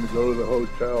have time to go to the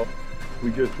hotel. We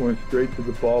just went straight to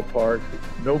the ballpark.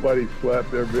 Nobody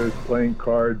slept. Everybody was playing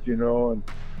cards, and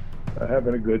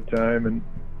having a good time. And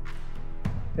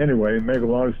anyway, make a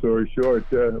long story short,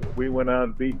 we went out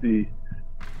and beat the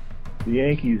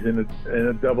Yankees in a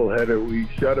doubleheader. We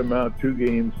shut them out 2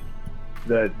 games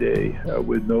that day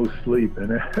with no sleep.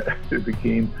 And after the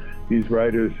game, these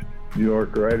writers, New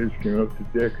York writers, came up to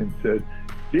Dick and said,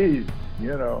 geez,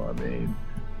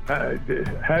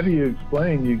 how do you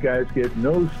explain you guys get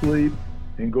no sleep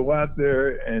and go out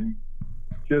there and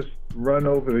just run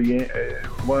over the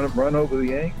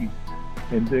Yankees?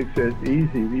 And Dick says,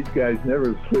 easy, these guys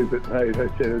never sleep at night. I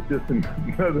said, it's just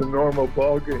another normal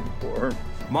ball game for them.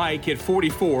 Mike hit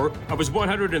 44 of his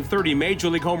 130 Major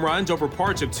League home runs over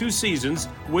parts of 2 seasons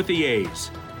with the A's.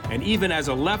 And even as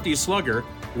a lefty slugger,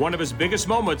 one of his biggest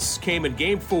moments came in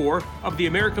Game 4 of the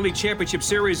American League Championship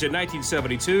Series in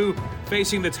 1972,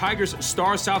 facing the Tigers'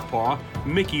 star southpaw,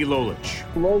 Mickey Lolich.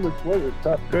 Lolich was a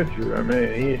tough pitcher.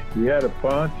 He had a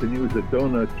punch, and he was a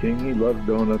donut king. He loved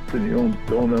donuts, and he owned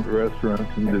donut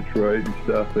restaurants in Detroit and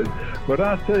stuff. But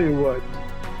I'll tell you what,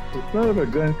 the son of a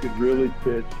gun could really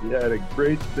pitch. He had a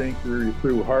great sinker. He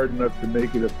threw hard enough to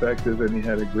make it effective, and he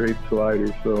had a great slider.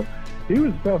 So he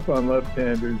was tough on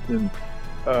left-handers, and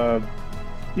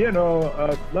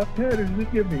left-handers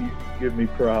give me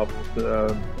problems,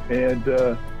 and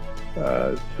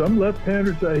some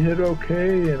left-handers I hit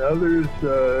okay, and others,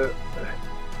 I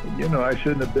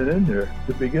shouldn't have been in there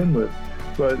to begin with.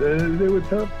 But they were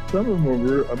tough.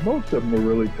 Most of them were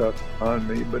really tough on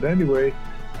me. But anyway,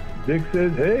 Dick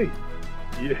said, "Hey,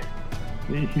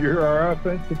 you're our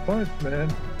offensive punch,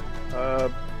 man.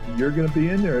 You're going to be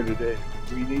in there today.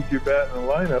 We need your bat in the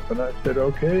lineup." And I said,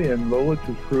 okay. And Lolich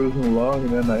was cruising along,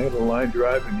 and then I had a line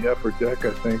drive in the upper deck,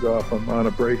 I think, off on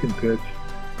a breaking pitch.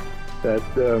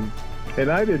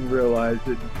 And I didn't realize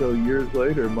it until years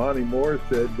later. Monty Moore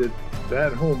said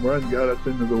that home run got us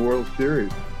into the World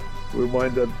Series. We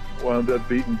wound up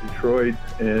beating Detroit,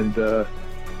 and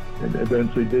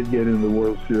eventually did get in the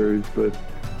World Series. But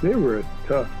they were a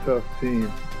tough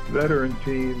team, veteran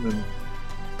team, and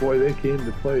boy, they came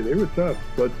to play. They were tough,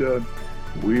 but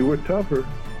we were tougher,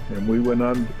 and we went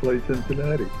on to play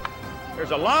Cincinnati.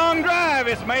 There's a long drive.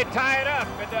 It's made tied up.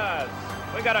 It does.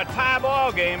 We got a tie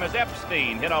ball game as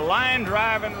Epstein hit a line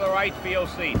drive into the right field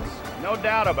seats. No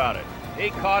doubt about it. He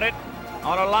caught it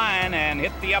on a line and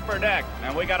hit the upper deck,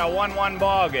 and we got a 1-1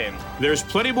 ball game. There's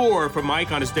plenty more from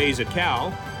Mike on his days at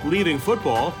Cal, leaving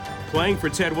football, playing for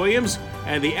Ted Williams,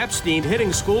 and the Epstein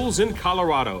hitting schools in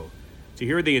Colorado. To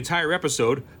hear the entire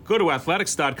episode, go to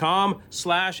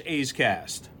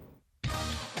athletics.com/A'sCast.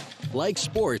 Like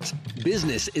sports,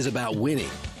 business is about winning.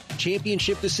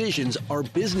 Championship decisions are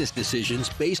business decisions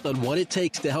based on what it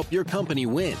takes to help your company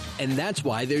win. And that's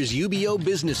why there's UBO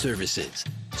Business Services,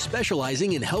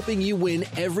 specializing in helping you win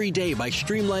every day by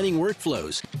streamlining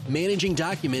workflows, managing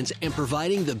documents, and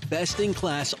providing the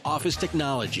best-in-class office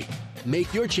technology.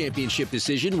 Make your championship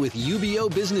decision with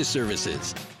UBEO Business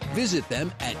Services. Visit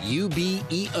them at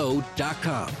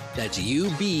ubeo.com. That's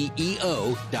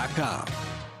ubeo.com.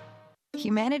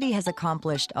 Humanity has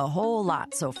accomplished a whole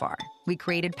lot so far. We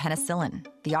created penicillin,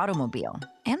 the automobile,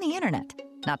 and the internet,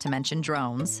 not to mention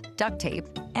drones, duct tape,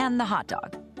 and the hot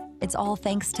dog. It's all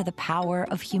thanks to the power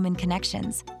of human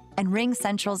connections. And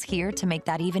RingCentral's here to make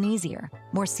that even easier,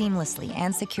 more seamlessly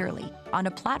and securely, on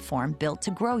a platform built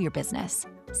to grow your business.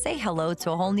 Say hello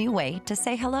to a whole new way to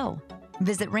say hello.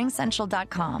 Visit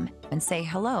ringcentral.com and say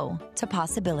hello to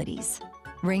possibilities.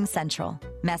 RingCentral.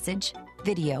 Message,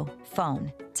 video,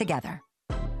 phone, together.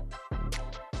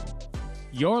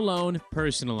 Your loan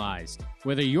personalized.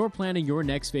 Whether you're planning your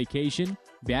next vacation,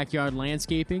 backyard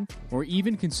landscaping, or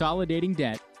even consolidating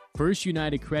debt, First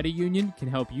United Credit Union can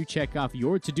help you check off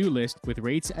your to-do list with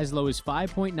rates as low as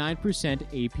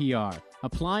 5.9% APR.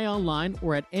 Apply online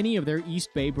or at any of their East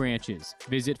Bay branches.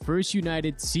 Visit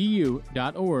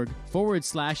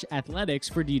firstunitedcu.org/athletics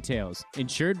for details.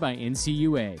 Insured by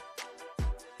NCUA.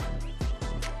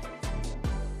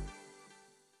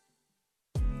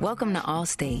 Welcome to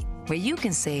Allstate, where you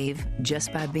can save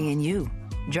just by being you.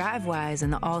 DriveWise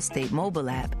and the Allstate mobile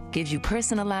app gives you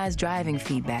personalized driving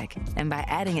feedback, and by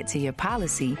adding it to your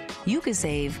policy, you can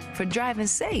save for driving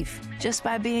safe just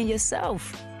by being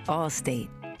yourself. Allstate.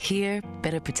 Here,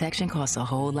 better protection costs a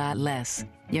whole lot less.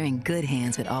 You're in good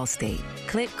hands with Allstate.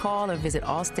 Click, call, or visit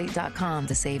allstate.com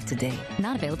to save today.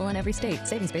 Not available in every state.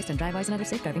 Savings based on DriveWise and other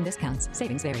safe driving discounts.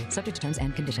 Savings vary. Subject to terms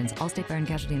and conditions. Allstate Fire and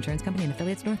Casualty Insurance Company and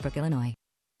affiliates, Northbrook, Illinois.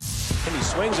 And he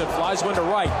swings and flies one to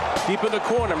right. Deep in the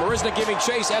corner. Marisnick giving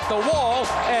chase at the wall.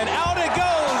 And out it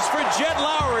goes for Jed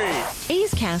Lowry.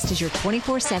 A's Cast is your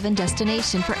 24/7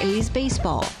 destination for A's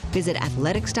baseball. Visit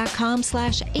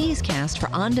athletics.com/A's Cast for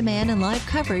on-demand and live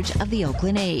coverage of the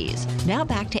Oakland A's. Now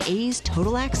back to A's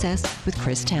Total Access with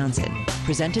Chris Townsend.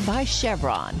 Presented by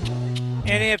Chevron.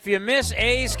 And if you miss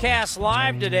A's Cast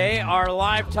Live today, our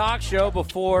live talk show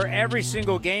before every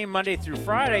single game Monday through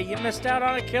Friday, you missed out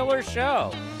on a killer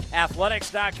show.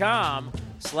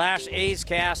 Athletics.com/A's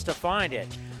Cast to find it.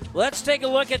 Let's take a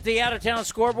look at the out-of-town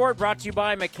scoreboard brought to you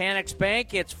by Mechanics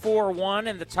Bank. It's 4-1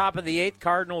 in the top of the 8th,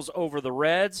 Cardinals over the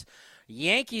Reds.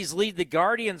 Yankees lead the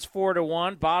Guardians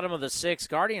 4-1, bottom of the 6th.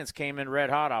 Guardians came in red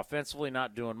hot offensively,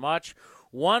 not doing much.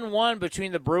 1-1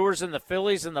 between the Brewers and the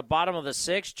Phillies in the bottom of the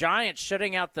 6th. Giants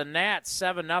shutting out the Nats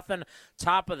 7-0,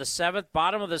 top of the 7th.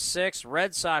 Bottom of the 6th,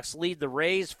 Red Sox lead the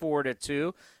Rays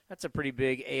 4-2. That's a pretty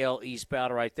big AL East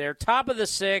battle right there. Top of the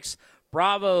 6th,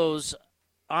 Bravos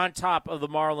on top of the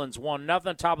Marlins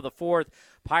 1-0. Top of the 4th,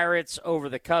 Pirates over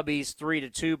the Cubbies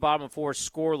 3-2. Bottom of 4th,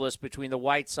 scoreless between the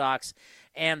White Sox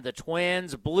and the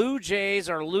Twins. Blue Jays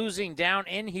are losing down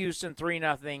in Houston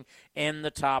 3-0 in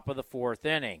the top of the 4th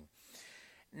inning.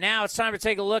 Now it's time to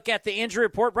take a look at the injury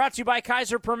report brought to you by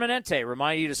Kaiser Permanente.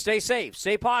 Remind you to stay safe,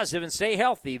 stay positive, and stay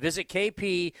healthy. Visit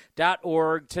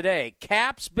kp.org today.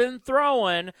 Cap's been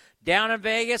throwing down in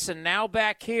Vegas and now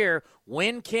back here.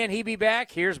 When can he be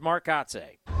back? Here's Mark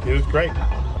Kotze. He was great.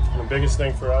 The biggest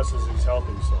thing for us is he's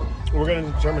healthy. So we're going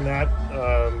to determine that.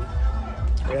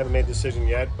 We haven't made a decision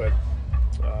yet, but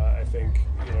I think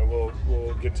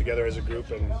we'll get together as a group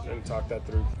and talk that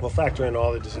through. We'll factor in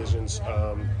all the decisions.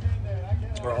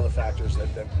 Or all the factors that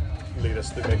lead us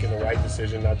to making the right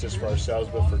decision, not just for ourselves,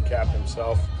 but for Cap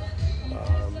himself.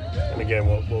 And again,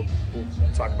 we'll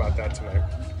talk about that tonight.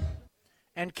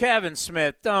 And Kevin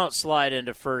Smith, don't slide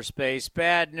into first base.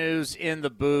 Bad news in the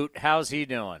boot. How's he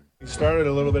doing? He started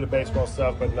a little bit of baseball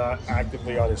stuff, but not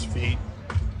actively on his feet.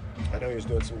 I know he was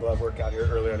doing some glove work out here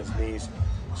early on his knees.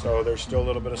 So there's still a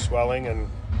little bit of swelling, and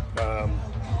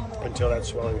until that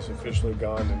swelling is officially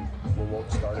gone, and we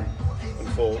won't start him in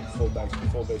full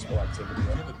baseball activity.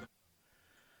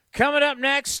 Coming up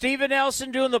next, Steven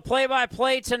Nelson doing the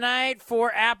play-by-play tonight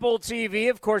for Apple TV.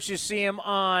 Of course, you see him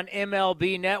on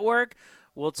MLB Network.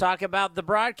 We'll talk about the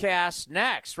broadcast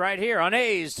next, right here on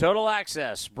A's Total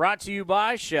Access, brought to you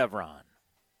by Chevron.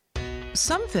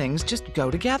 Some things just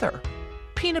go together.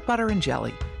 Peanut butter and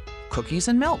jelly, cookies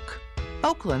and milk,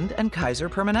 Oakland and Kaiser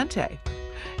Permanente.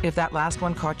 If that last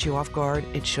one caught you off guard,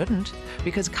 it shouldn't,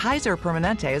 because Kaiser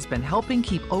Permanente has been helping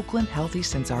keep Oakland healthy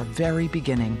since our very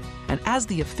beginning. And as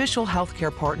the official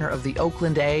healthcare partner of the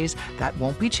Oakland A's, that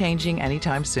won't be changing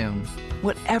anytime soon.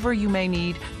 Whatever you may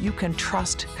need, you can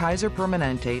trust Kaiser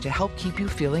Permanente to help keep you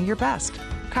feeling your best.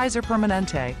 Kaiser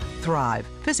Permanente. Thrive.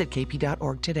 Visit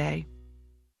kp.org today.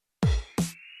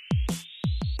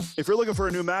 If you're looking for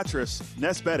a new mattress,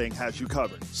 Nest Bedding has you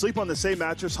covered. Sleep on the same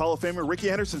mattress Hall of Famer Ricky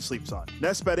Henderson sleeps on.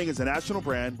 Nest Bedding is a national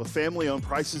brand with family-owned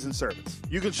prices and service.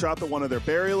 You can shop at one of their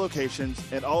Barrier locations,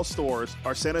 and all stores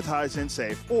are sanitized and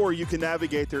safe, or you can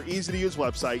navigate their easy-to-use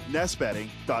website,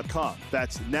 nestbedding.com.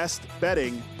 That's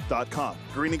nestbedding.com.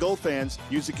 Green and Gold fans,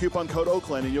 use the coupon code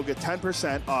Oakland and you'll get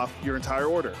 10% off your entire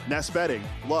order. Nest Bedding,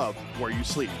 love where you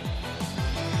sleep.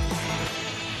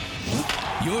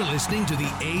 You're listening to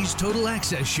the A's Total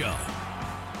Access Show.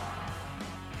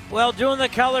 Well, doing the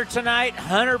color tonight,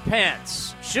 Hunter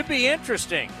Pence. Should be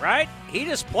interesting, right? He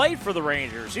just played for the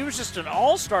Rangers. He was just an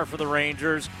all-star for the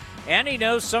Rangers, and he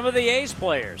knows some of the A's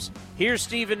players. Here's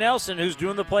Steven Nelson, who's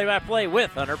doing the play-by-play with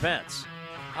Hunter Pence.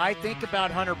 I think about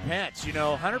Hunter Pence. You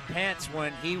know, Hunter Pence,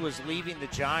 when he was leaving the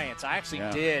Giants, I actually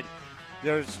did.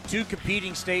 There's two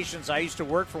competing stations. I used to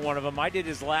work for one of them. I did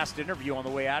his last interview on the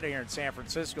way out of here in San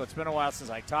Francisco. It's been a while since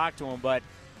I talked to him, but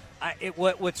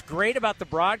what's great about the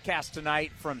broadcast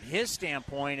tonight from his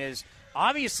standpoint is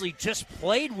obviously just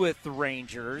played with the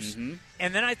Rangers. Mm-hmm.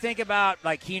 And then I think about,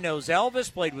 like, he knows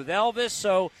Elvis, played with Elvis.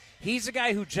 So he's a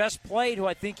guy who just played, who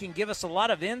I think can give us a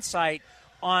lot of insight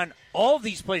on all of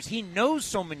these players. He knows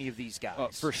so many of these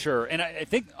guys. For sure. And I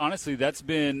think, honestly, that's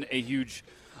been a huge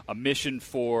mission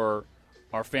for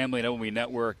our family at MLB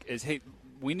Network is, hey,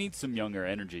 we need some younger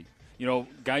energy. You know,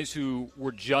 guys who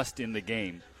were just in the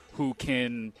game, who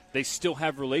they still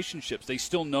have relationships. They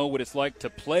still know what it's like to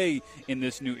play in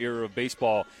this new era of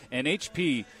baseball. And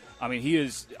HP, I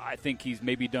mean, I think he's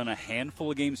maybe done a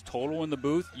handful of games total in the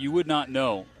booth. You would not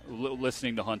know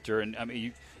listening to Hunter. And, I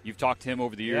mean, you've talked to him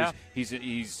over the years. Yeah.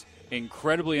 He's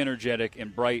incredibly energetic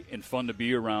and bright and fun to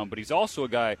be around. But he's also a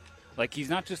guy, like, he's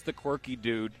not just the quirky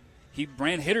dude. He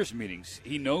ran hitters meetings.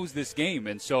 He knows this game.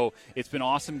 And so it's been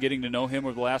awesome getting to know him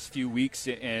over the last few weeks.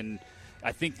 And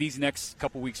I think these next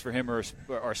couple weeks for him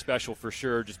are special for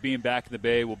sure. Just being back in the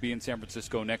Bay. We'll be in San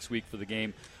Francisco next week for the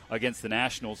game against the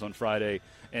Nationals on Friday.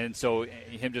 And so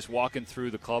him just walking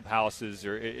through the clubhouses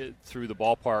or through the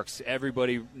ballparks,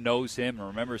 everybody knows him and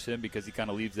remembers him because he kind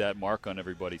of leaves that mark on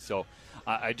everybody. So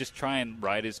I just try and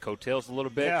ride his coattails a little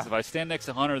bit. Yeah. If I stand next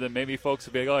to Hunter, then maybe folks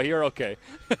will be like, oh, you're okay.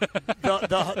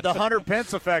 the Hunter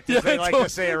Pence effect, as they like to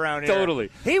say around here.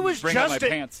 Totally. He was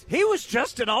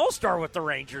just an all-star with the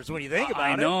Rangers when you think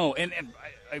about it. I know. And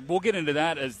we'll get into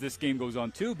that as this game goes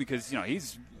on, too, because, you know,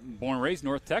 he's born and raised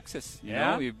North Texas. You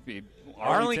know?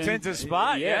 Arlington's his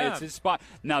spot. Yeah, it's his spot.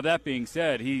 Now, that being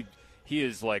said, he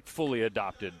is, like, fully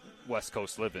adopted West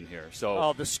Coast living here.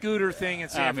 So the scooter thing in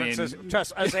San Francisco.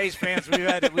 Trust us A's fans, we've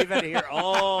had to hear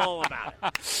all about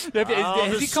it.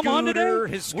 Has he come on today?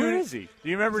 His scooter. Where is he? Do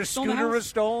you remember his scooter was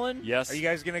stolen? Yes. Are you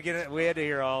guys going to get it? We had to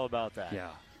hear all about that.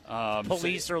 Yeah.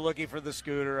 Police are looking for the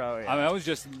scooter. Oh, yeah. I mean, I was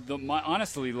just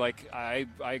honestly, like,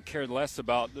 I cared less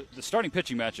about the starting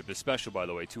pitching matchup is special, by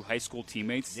the way. Two high school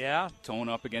teammates, towing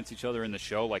up against each other in the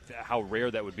show, like how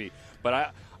rare that would be.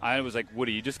 But I was like,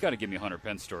 Woody, you just got to give me Hunter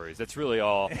Pence stories. That's really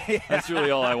all. That's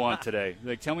really all I want today.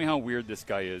 Like, tell me how weird this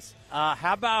guy is.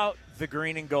 How about the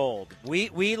green and gold?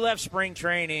 We left spring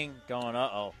training going,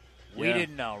 we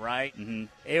didn't know, right? Mm-hmm.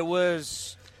 It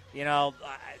was. You know,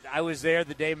 I was there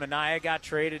the day Manaea got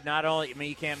traded. Not only, I mean,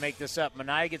 you can't make this up.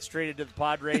 Manaea gets traded to the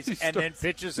Padres and then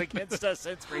pitches against us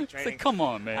in spring training. Like, come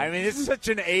on, man. I mean, it's such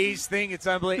an A's thing. It's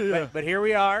unbelievable. Yeah. But here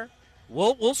we are.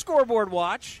 We'll scoreboard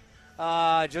watch.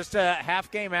 Just a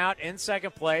half game out in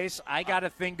second place. I got a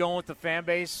thing going with the fan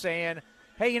base saying,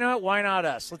 hey, you know what? Why not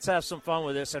us? Let's have some fun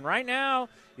with this. And right now,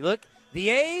 you look, the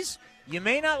A's, you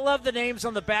may not love the names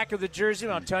on the back of the jersey,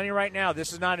 but I'm telling you right now,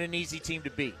 this is not an easy team to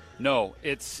beat. No,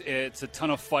 it's a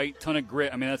ton of fight, ton of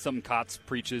grit. I mean, that's something Kotz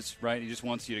preaches, right? He just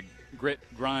wants you to grit,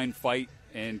 grind, fight,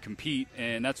 and compete,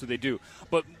 and that's what they do.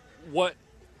 But what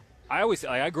I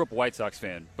grew up a White Sox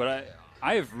fan, but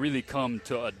I have really come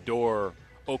to adore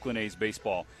Oakland A's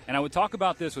baseball. And I would talk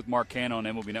about this with Mark Cannon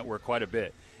on MLB Network quite a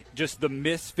bit. Just the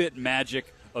misfit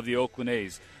magic of the Oakland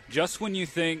A's. Just when you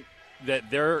think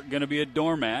that they're going to be a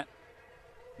doormat,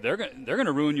 they're going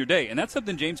to ruin your day. And that's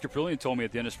something James Caprillion told me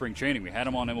at the end of spring training. We had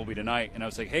him on MLB Tonight, and I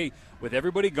was like, hey, with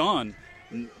everybody gone,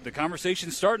 the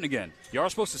conversation's starting again. You are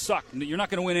supposed to suck. You're not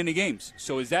going to win any games.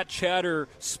 So is that chatter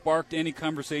sparked any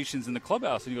conversations in the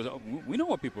clubhouse? And he goes, we know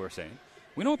what people are saying.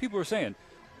 We know what people are saying.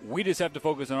 We just have to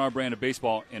focus on our brand of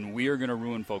baseball, and we are going to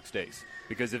ruin folks' days.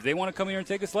 Because if they want to come here and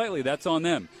take us lightly, that's on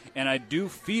them. And I do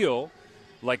feel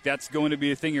like that's going to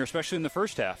be a thing here, especially in the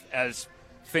first half. As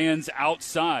fans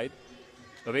outside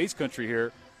of A's country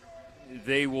here,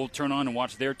 they will turn on and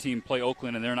watch their team play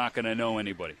Oakland, and they're not going to know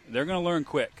anybody. They're going to learn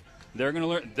quick. They're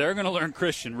going to learn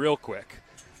Christian real quick.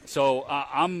 So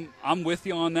I'm with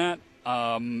you on that,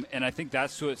 and I think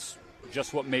that's what's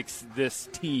just what makes this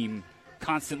team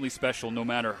constantly special no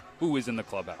matter who is in the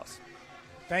clubhouse.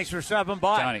 Thanks for stopping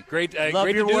by. Johnny, great to Love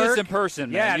do your this work. in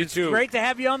person, man. Yeah, You it's too. great to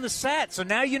have you on the set. So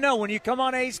now you know when you come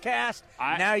on A's Cast,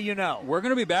 now you know. We're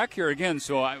going to be back here again,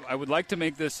 so I would like to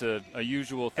make this a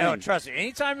usual thing. Oh, trust me.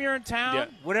 Anytime you're in town,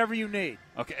 whatever you need.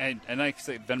 Okay, and I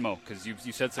say Venmo, because you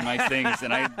said some nice things,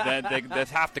 and that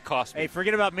have to cost me. Hey,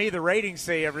 forget about me. The ratings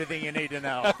say everything you need to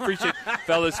know. Appreciate it.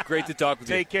 Fellas, great to talk with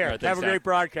you. Take care. All right, thanks, have a great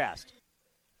broadcast.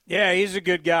 Yeah, he's a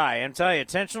good guy. And tell you,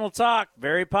 Intentional Talk,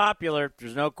 very popular.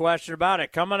 There's no question about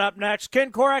it. Coming up next,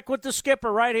 Ken Korach with the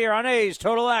Skipper right here on A's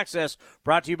Total Access,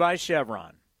 brought to you by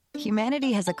Chevron.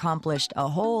 Humanity has accomplished a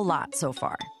whole lot so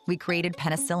far. We created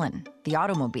penicillin, the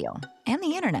automobile, and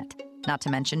the internet, not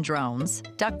to mention drones,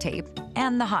 duct tape,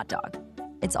 and the hot dog.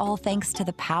 It's all thanks to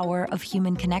the power of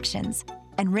human connections.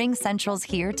 And Ring Central's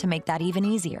here to make that even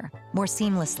easier, more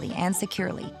seamlessly and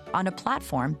securely, on a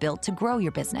platform built to grow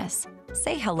your business.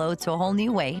 Say hello to a whole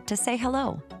new way to say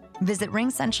hello. Visit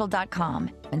ringcentral.com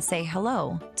and say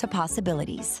hello to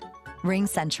possibilities. Ring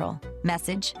Central.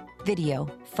 Message, video,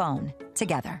 phone,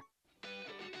 together.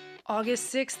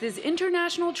 August 6th is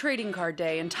International Trading Card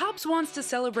Day, and Topps wants to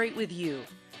celebrate with you.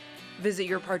 Visit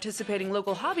your participating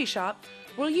local hobby shop,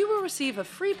 where you will receive a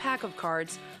free pack of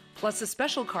cards, plus a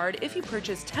special card if you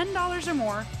purchase $10 or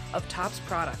more of Topps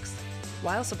products,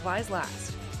 while supplies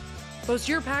last. Post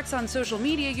your packs on social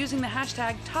media using the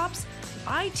hashtag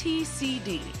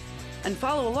ToppsITCD and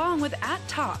follow along with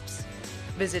 @Topps.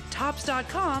 Visit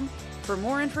Topps.com for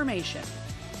more information.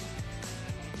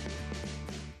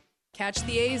 Catch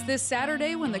the A's this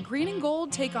Saturday when the Green and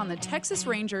Gold take on the Texas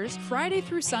Rangers Friday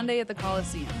through Sunday at the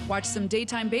Coliseum. Watch some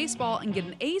daytime baseball and get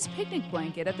an A's picnic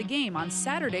blanket at the game on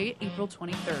Saturday, April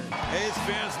 23rd. A's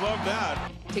fans love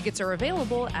that. Tickets are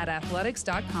available at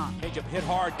athletics.com. Changeup hit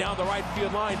hard down the right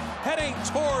field line, heading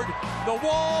toward the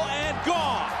wall and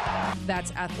gone.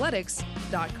 That's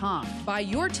athletics.com. Buy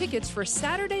your tickets for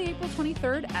Saturday, April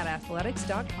 23rd at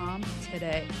athletics.com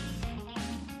today.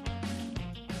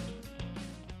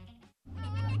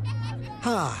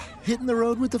 Hitting the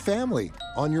road with the family.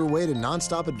 On your way to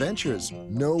nonstop adventures.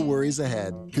 No worries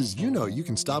ahead, because you know you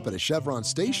can stop at a Chevron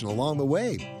station along the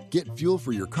way. Get fuel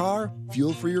for your car,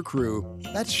 fuel for your crew.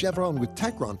 That's Chevron with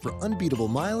Techron for unbeatable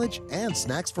mileage and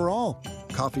snacks for all.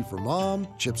 Coffee for mom,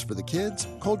 chips for the kids,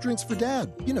 cold drinks for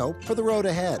dad. You know, for the road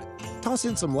ahead. Toss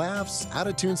in some laughs,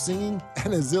 out-of-tune singing,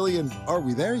 and a zillion "Are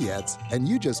we there yet?" And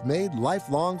you just made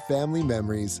lifelong family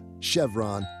memories.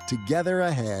 Chevron, together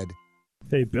ahead.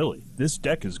 Hey, Billy, this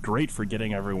deck is great for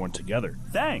getting everyone together.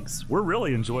 Thanks. We're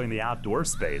really enjoying the outdoor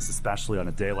space, especially on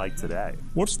a day like today.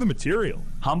 What's the material?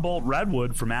 Humboldt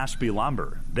Redwood from Ashby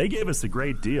Lumber. They gave us a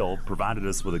great deal, provided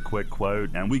us with a quick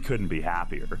quote, and we couldn't be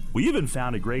happier. We even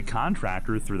found a great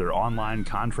contractor through their online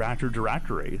contractor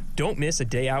directory. Don't miss a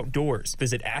day outdoors.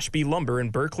 Visit Ashby Lumber in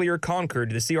Berkeley or Concord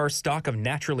to see our stock of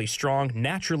naturally strong,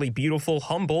 naturally beautiful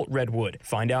Humboldt Redwood.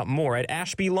 Find out more at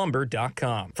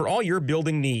ashbylumber.com for all your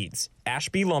building needs.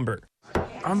 Ashby Lumber.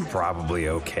 I'm probably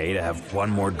okay to have one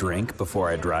more drink before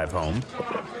I drive home.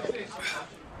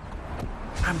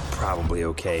 I'm probably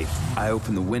okay. I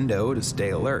open the window to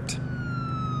stay alert.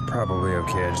 Probably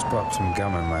okay. I just popped some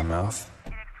gum in my mouth.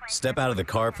 Step out of the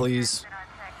car, please.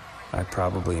 I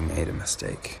probably made a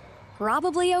mistake.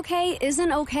 Probably okay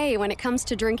isn't okay when it comes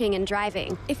to drinking and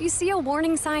driving. If you see a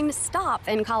warning sign, stop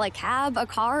and call a cab, a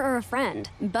car, or a friend.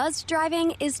 Buzzed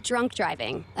driving is drunk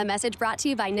driving. A message brought to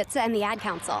you by NHTSA and the Ad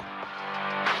Council.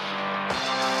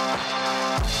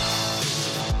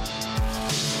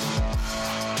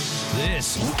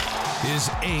 This is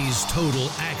A's Total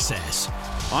Access.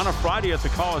 On a Friday at the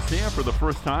Coliseum for the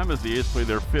first time as the A's play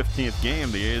their 15th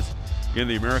game. The A's in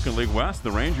the American League West, the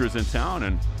Rangers in town,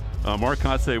 and Mark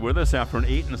Kotsay with us after an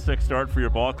 8-6 start for your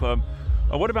ball club.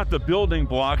 What about the building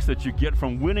blocks that you get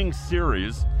from winning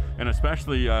series, and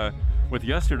especially with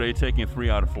yesterday taking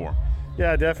 3 out of 4?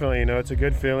 Yeah, definitely. You know, it's a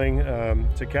good feeling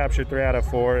to capture 3 out of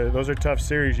 4. Those are tough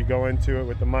series. You go into it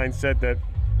with the mindset that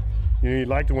you'd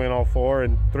like to win all 4,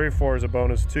 and 3-4 is a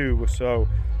bonus too. So,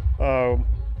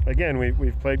 again,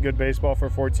 we've played good baseball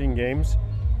for 14 games.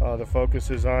 The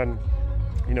focus is on,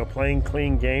 playing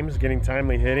clean games, getting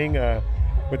timely hitting.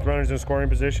 With runners in scoring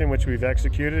position, which we've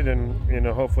executed, and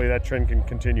hopefully that trend can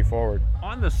continue forward.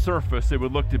 On the surface, it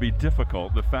would look to be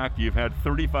difficult, the fact you've had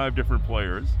 35 different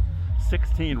players,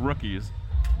 16 rookies,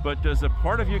 but does a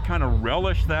part of you kind of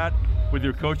relish that with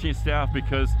your coaching staff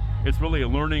because it's really a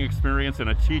learning experience and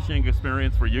a teaching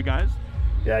experience for you guys?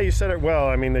 Yeah, you said it well.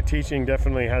 I mean, the teaching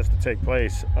definitely has to take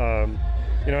place.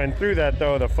 And through that,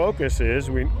 though, the focus is,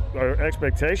 our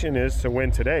expectation is to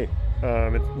win today.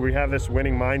 We have this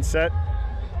winning mindset.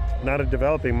 not a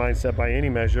developing mindset by any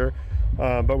measure,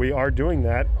 but we are doing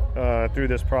that through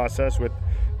this process with,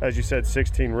 as you said,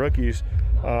 16 rookies.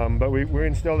 But we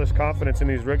instill this confidence in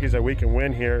these rookies that we can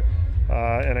win here.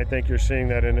 And I think you're seeing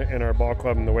that in our ball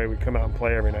club and the way we come out and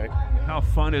play every night. How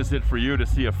fun is it for you to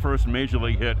see a first major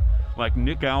league hit like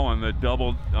Nick Allen, the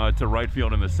double to right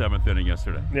field in the 7th inning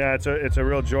yesterday? Yeah, it's a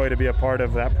real joy to be a part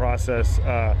of that process.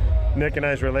 Nick and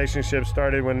I's relationship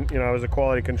started when I was a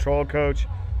quality control coach.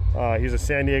 He's a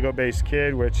San Diego-based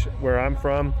kid, where I'm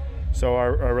from. So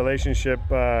our relationship,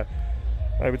 I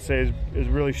would say, is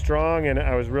really strong, and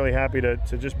I was really happy to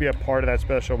just be a part of that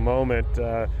special moment.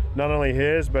 Not only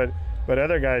his, but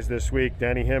other guys this week.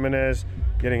 Danny Jimenez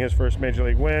getting his first major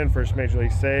league win, first major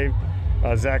league save.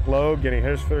 Zach Logue getting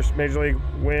his first major league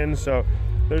win. So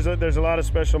there's a lot of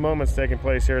special moments taking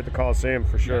place here at the Coliseum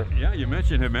for sure. Yeah, you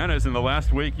mentioned Jimenez. In the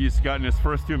last week, he's gotten his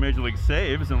first 2 major league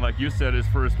saves, and like you said, his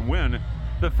first win.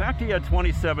 The fact he had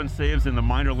 27 saves in the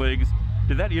minor leagues,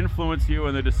 did that influence you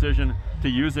in the decision to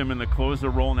use him in the closer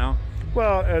role now?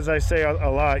 Well, as I say a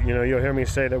lot, you'll hear me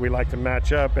say that we like to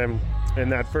match up, and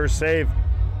that first save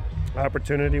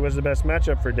opportunity was the best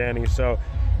matchup for Danny. So,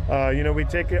 we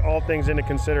take all things into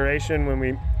consideration when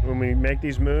we make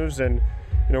these moves, and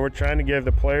we're trying to give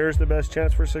the players the best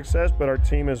chance for success, but our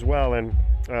team as well. And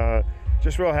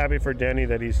just real happy for Danny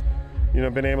that he's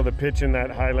been able to pitch in that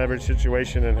high leverage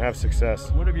situation and have success.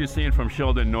 What have you seen from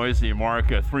Sheldon Noisy, Mark?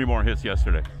 3 more hits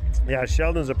yesterday. Yeah,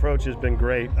 Sheldon's approach has been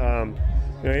great.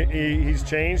 He's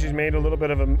changed. He's made a little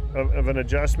bit of an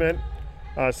adjustment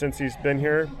since he's been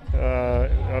here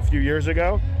a few years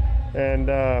ago, and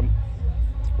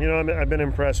I've been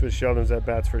impressed with Sheldon's at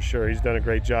bats for sure. He's done a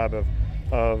great job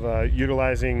of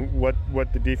utilizing what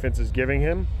the defense is giving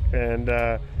him and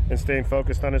staying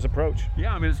focused on his approach.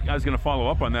 Yeah, I was going to follow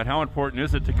up on that. How important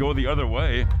is it to go the other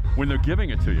way when they're giving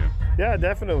it to you? Yeah,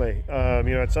 definitely.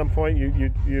 At some point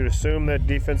you'd assume that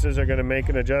defenses are going to make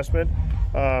an adjustment,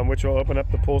 which will open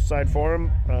up the pull side for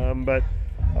them. But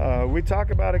we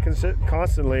talk about it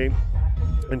constantly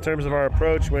in terms of our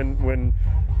approach. When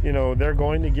they're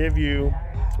going to give you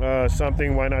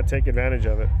something, why not take advantage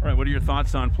of it? All right, what are your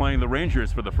thoughts on playing the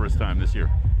Rangers for the first time this year?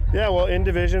 Yeah, well, in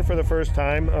division for the first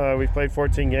time. We've played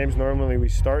 14 games. Normally we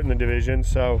start in the division,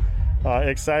 so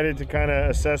excited to kind of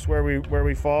assess where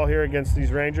we fall here against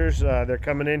these Rangers. They're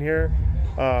coming in here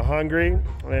hungry,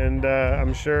 and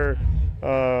I'm sure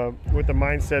with the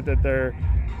mindset that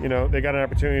they got an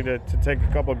opportunity to take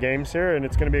a couple games here, and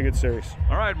it's going to be a good series.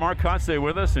 All right, Mark Kotsay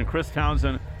with us, and Chris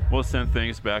Townsend will send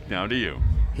things back down to you.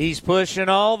 He's pushing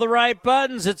all the right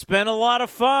buttons. It's been a lot of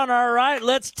fun. All right,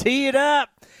 let's tee it up.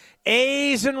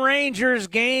 A's and Rangers,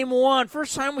 game 1.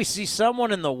 First time we see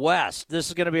someone in the West. This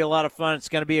is going to be a lot of fun. It's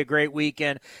going to be a great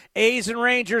weekend. A's and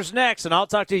Rangers next, and I'll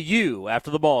talk to you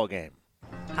after the ball game.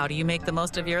 How do you make the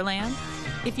most of your land?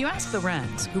 If you ask the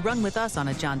Wrens, who run with us on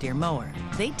a John Deere mower,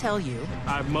 they tell you,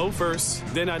 I mow first,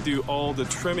 then I do all the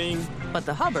trimming. But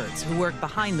the Hubbards, who work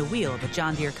behind the wheel of a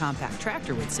John Deere compact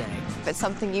tractor, would say, if it's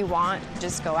something you want,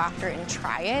 just go after it and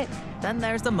try it. Then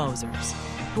there's the Mosers,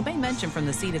 who may mention from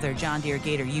the seat of their John Deere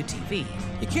Gator UTV,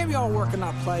 you can't be all work and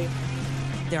not play.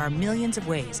 There are millions of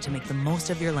ways to make the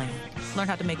most of your land. Learn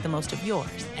how to make the most of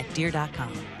yours at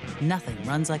Deere.com. Nothing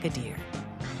runs like a Deere.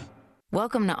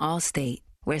 Welcome to Allstate,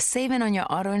 where saving on your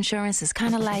auto insurance is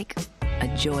kind of like a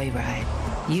joyride.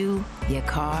 You, your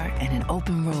car, and an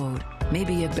open road.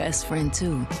 Maybe your best friend,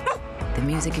 too. The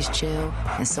music is chill,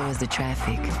 and so is the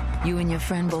traffic. You and your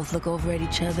friend both look over at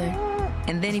each other,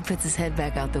 and then he puts his head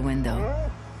back out the window.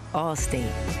 Allstate.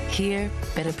 Here,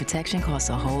 better protection costs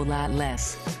a whole lot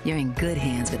less. You're in good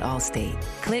hands with Allstate.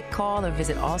 Click, call, or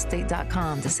visit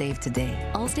allstate.com to save today.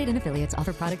 Allstate and affiliates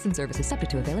offer products and services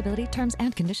subject to availability, terms,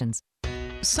 and conditions.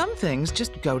 Some things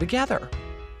just go together.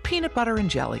 Peanut butter and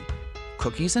jelly,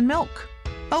 cookies and milk,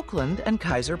 Oakland and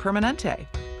Kaiser Permanente.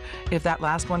 If that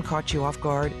last one caught you off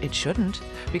guard, it shouldn't,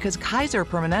 because Kaiser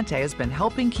Permanente has been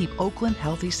helping keep Oakland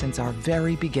healthy since our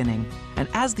very beginning. And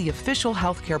as the official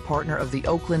healthcare partner of the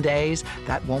Oakland A's,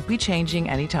 that won't be changing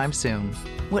anytime soon.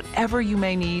 Whatever you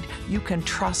may need, you can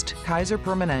trust Kaiser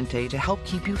Permanente to help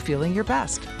keep you feeling your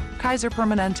best. Kaiser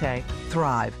Permanente.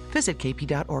 Thrive. Visit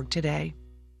kp.org today.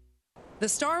 The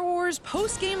Star Wars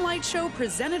post-game light show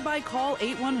presented by Call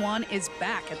 811 is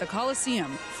back at the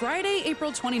Coliseum Friday,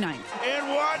 April 29th. And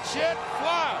watch it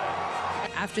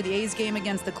fly! After the A's game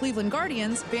against the Cleveland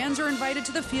Guardians, fans are invited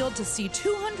to the field to see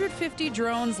 250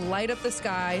 drones light up the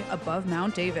sky above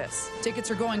Mount Davis.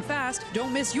 Tickets are going fast.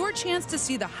 Don't miss your chance to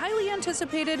see the highly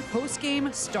anticipated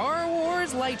post-game Star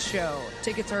Wars light show.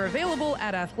 Tickets are available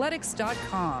at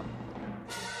athletics.com.